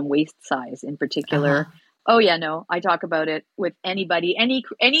also some waist size in particular. Oh, yeah, no. I talk about it with anybody.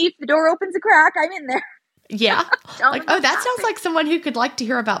 If the door opens a crack, I'm in there. Yeah. Like, that sounds like someone who could like to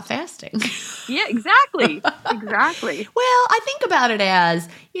hear about fasting. Yeah, exactly. Exactly. Well, I think about it as,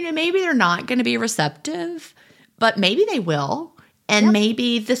 maybe they're not going to be receptive, but maybe they will. And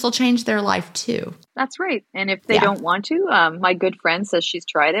maybe this will change their life too. That's right. And if they don't want to, my good friend says she's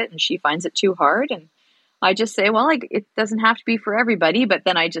tried it and she finds it too hard. And I just say, well, it doesn't have to be for everybody. But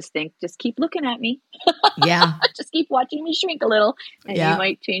then I just think, just keep looking at me. Yeah. Just keep watching me shrink a little and you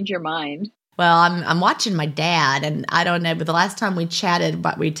might change your mind. Well, I'm watching my dad, and I don't know, but the last time we chatted,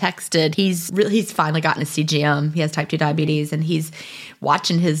 but we texted, he's finally gotten a CGM. He has type 2 diabetes, and he's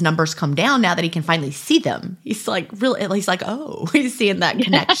watching his numbers come down now that he can finally see them. He's like, he's seeing that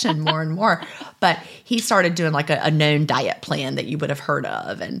connection more and more. But he started doing like a known diet plan that you would have heard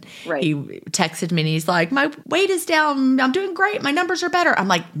of. And he texted me and he's like, my weight is down. I'm doing great. My numbers are better. I'm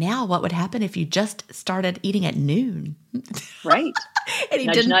like, now what would happen if you just started eating at noon? Right. And he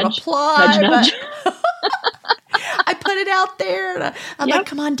nudge, didn't nudge, reply. Nudge. But I put it out there. And I'm like,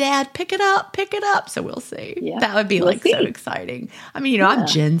 come on, Dad, pick it up. So we'll see. Yeah. That would be so exciting. I mean, I'm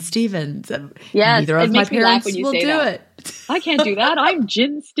Jen Stevens. And neither of my parents will do it. I can't do that. I'm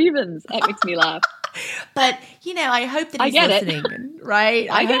Jen Stevens. That makes me laugh. But, I hope that he's listening, right?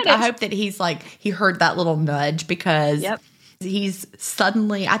 I hope that he's like, he heard that little nudge because he's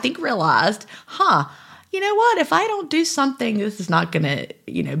suddenly, I think, realized, you know what? If I don't do something, this is not going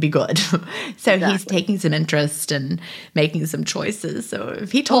to, be good. So he's taking some interest and making some choices. So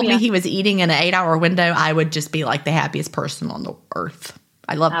if he told me he was eating in an 8-hour window, I would just be like the happiest person on the earth.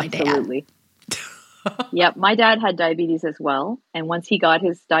 I love my dad. Absolutely. Yep. My dad had diabetes as well. And once he got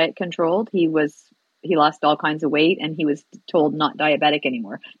his diet controlled, he lost all kinds of weight and he was told not diabetic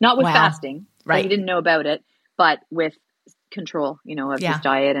anymore. Not with fasting. Right. He didn't know about it, but with control, of his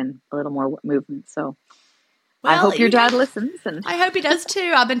diet and a little more movement. So I hope your dad listens. And I hope he does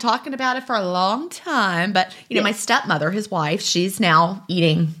too. I've been talking about it for a long time, but my stepmother, his wife, she's now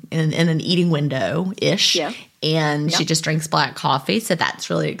eating in an eating window-ish. Yeah. And she just drinks black coffee. So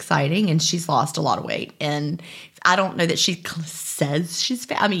that's really exciting. And she's lost a lot of weight. And I don't know that she says she's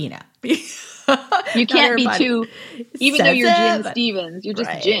fat. I mean, you can't be too, even though you're Jen Stevens, you're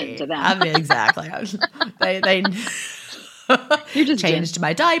just Jen to them. I mean, exactly. They you just changed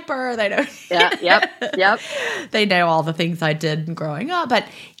my diaper. They don't. Yep. They know all the things I did growing up, but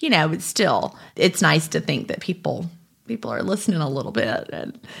it's nice to think that people are listening a little bit.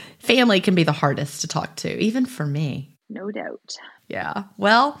 And family can be the hardest to talk to, even for me. No doubt. Yeah.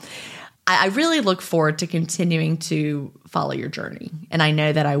 Well, I really look forward to continuing to follow your journey, and I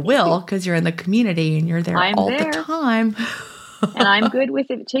know that I will because you're in the community and you're there all the time. And I'm good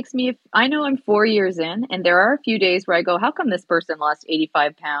with it. It takes me, I know I'm 4 years in, and there are a few days where I go, how come this person lost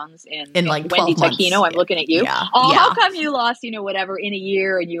 85 pounds in like 12 Wendy months? Taquino? I'm looking at you. Yeah. Oh, Yeah. how come you lost, whatever in a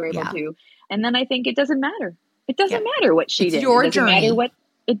year and you were able to? And then I think it doesn't matter. It doesn't matter what she did. Your it doesn't journey. matter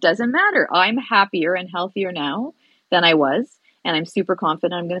it doesn't matter. I'm happier and healthier now than I was. And I'm super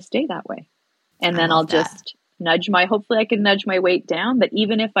confident I'm going to stay that way. And then I'll just hopefully I can nudge my weight down. But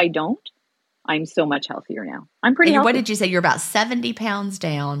even if I don't, I'm so much healthier now. I'm pretty healthy. What did you say? You're about 70 pounds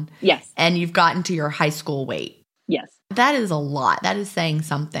down. Yes. And you've gotten to your high school weight. Yes. That is a lot. That is saying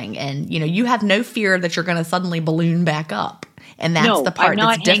something. And, you have no fear that you're going to suddenly balloon back up. And that's the part that's different.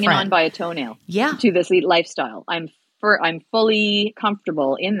 I'm not hanging on by a toenail to this lifestyle. I'm fully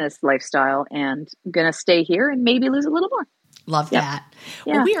comfortable in this lifestyle and going to stay here and maybe lose a little more. Love that.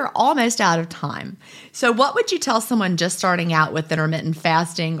 Yeah. Well, we are almost out of time. So what would you tell someone just starting out with intermittent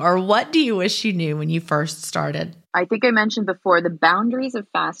fasting, or what do you wish you knew when you first started? I think I mentioned before, the boundaries of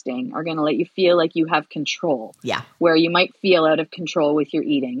fasting are going to let you feel like you have control. Yeah. Where you might feel out of control with your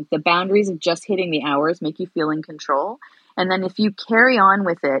eating. The boundaries of just hitting the hours make you feel in control. And then if you carry on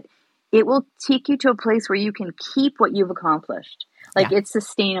with it, it will take you to a place where you can keep what you've accomplished. It's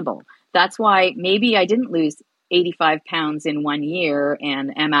sustainable. That's why maybe I didn't lose 85 pounds in 1 year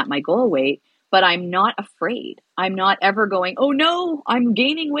and am at my goal weight, but I'm not afraid. I'm not ever going, oh no, I'm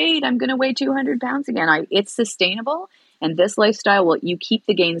gaining weight. I'm going to weigh 200 pounds again. It's sustainable. And this lifestyle you keep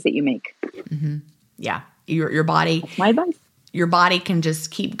the gains that you make. Mm-hmm. Yeah. Your body. That's my advice. Your body can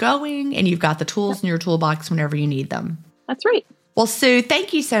just keep going, and you've got the tools in your toolbox whenever you need them. That's right. Well, Sue,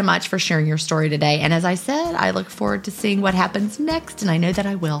 thank you so much for sharing your story today. And as I said, I look forward to seeing what happens next, and I know that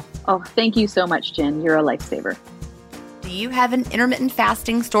I will. Oh, thank you so much, Jen. You're a lifesaver. Do you have an intermittent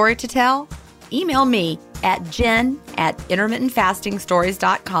fasting story to tell? Email me at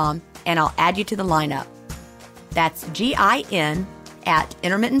jen@intermittentfastingstories.com, and I'll add you to the lineup. That's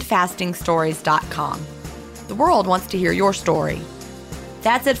GIN@intermittentfastingstories.com. The world wants to hear your story.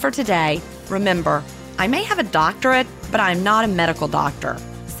 That's it for today. Remember, I may have a doctorate, but I'm not a medical doctor.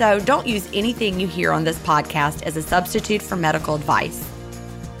 So don't use anything you hear on this podcast as a substitute for medical advice.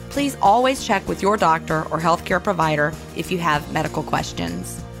 Please always check with your doctor or healthcare provider if you have medical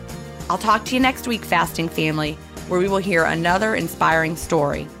questions. I'll talk to you next week, Fasting Family, where we will hear another inspiring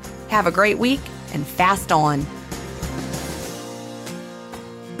story. Have a great week and fast on.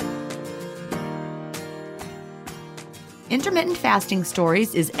 Intermittent Fasting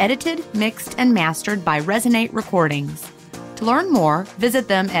Stories is edited, mixed, and mastered by Resonate Recordings. To learn more, visit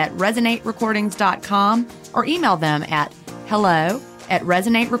them at resonaterecordings.com or email them at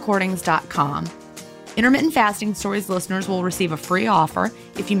hello@resonaterecordings.com. Intermittent Fasting Stories listeners will receive a free offer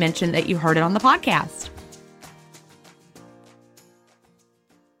if you mention that you heard it on the podcast.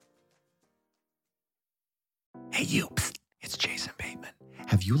 Hey, you. Psst, it's Jason Bateman.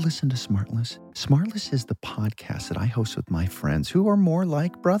 Have you listened to Smartless? Smartless is the podcast that I host with my friends who are more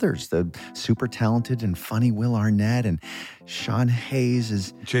like brothers. The super talented and funny Will Arnett and Sean Hayes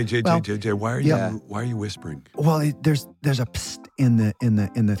is... JJ, why are you whispering? Well, there's a psst in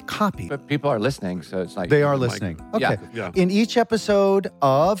the copy. But people are listening, so it's like... They are listening. Okay. Yeah. In each episode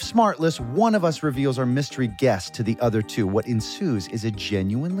of Smartless, one of us reveals our mystery guest to the other two. What ensues is a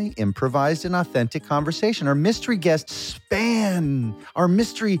genuinely improvised and authentic conversation. Our mystery guests span...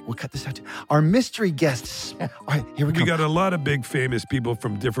 We'll cut this out too. Our mystery guests... All right, here we go. We got a lot of big famous people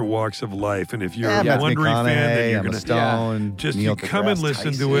from different walks of life, and if you're a Matthew Wondery fan, then you're Emma going to... Stone, Just Neil you come and deGrasse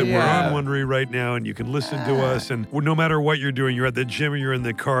listen Tyson. to it. Yeah. We're on Wondery right now, and you can listen to us. And no matter what you're doing, you're at the gym or you're in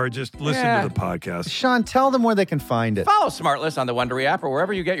the car, just listen to the podcast. Sean, tell them where they can find it. Follow Smartless on the Wondery app or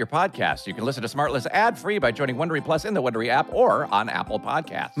wherever you get your podcasts. You can listen to Smartless ad-free by joining Wondery Plus in the Wondery app or on Apple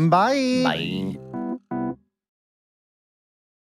Podcasts. Bye. Bye.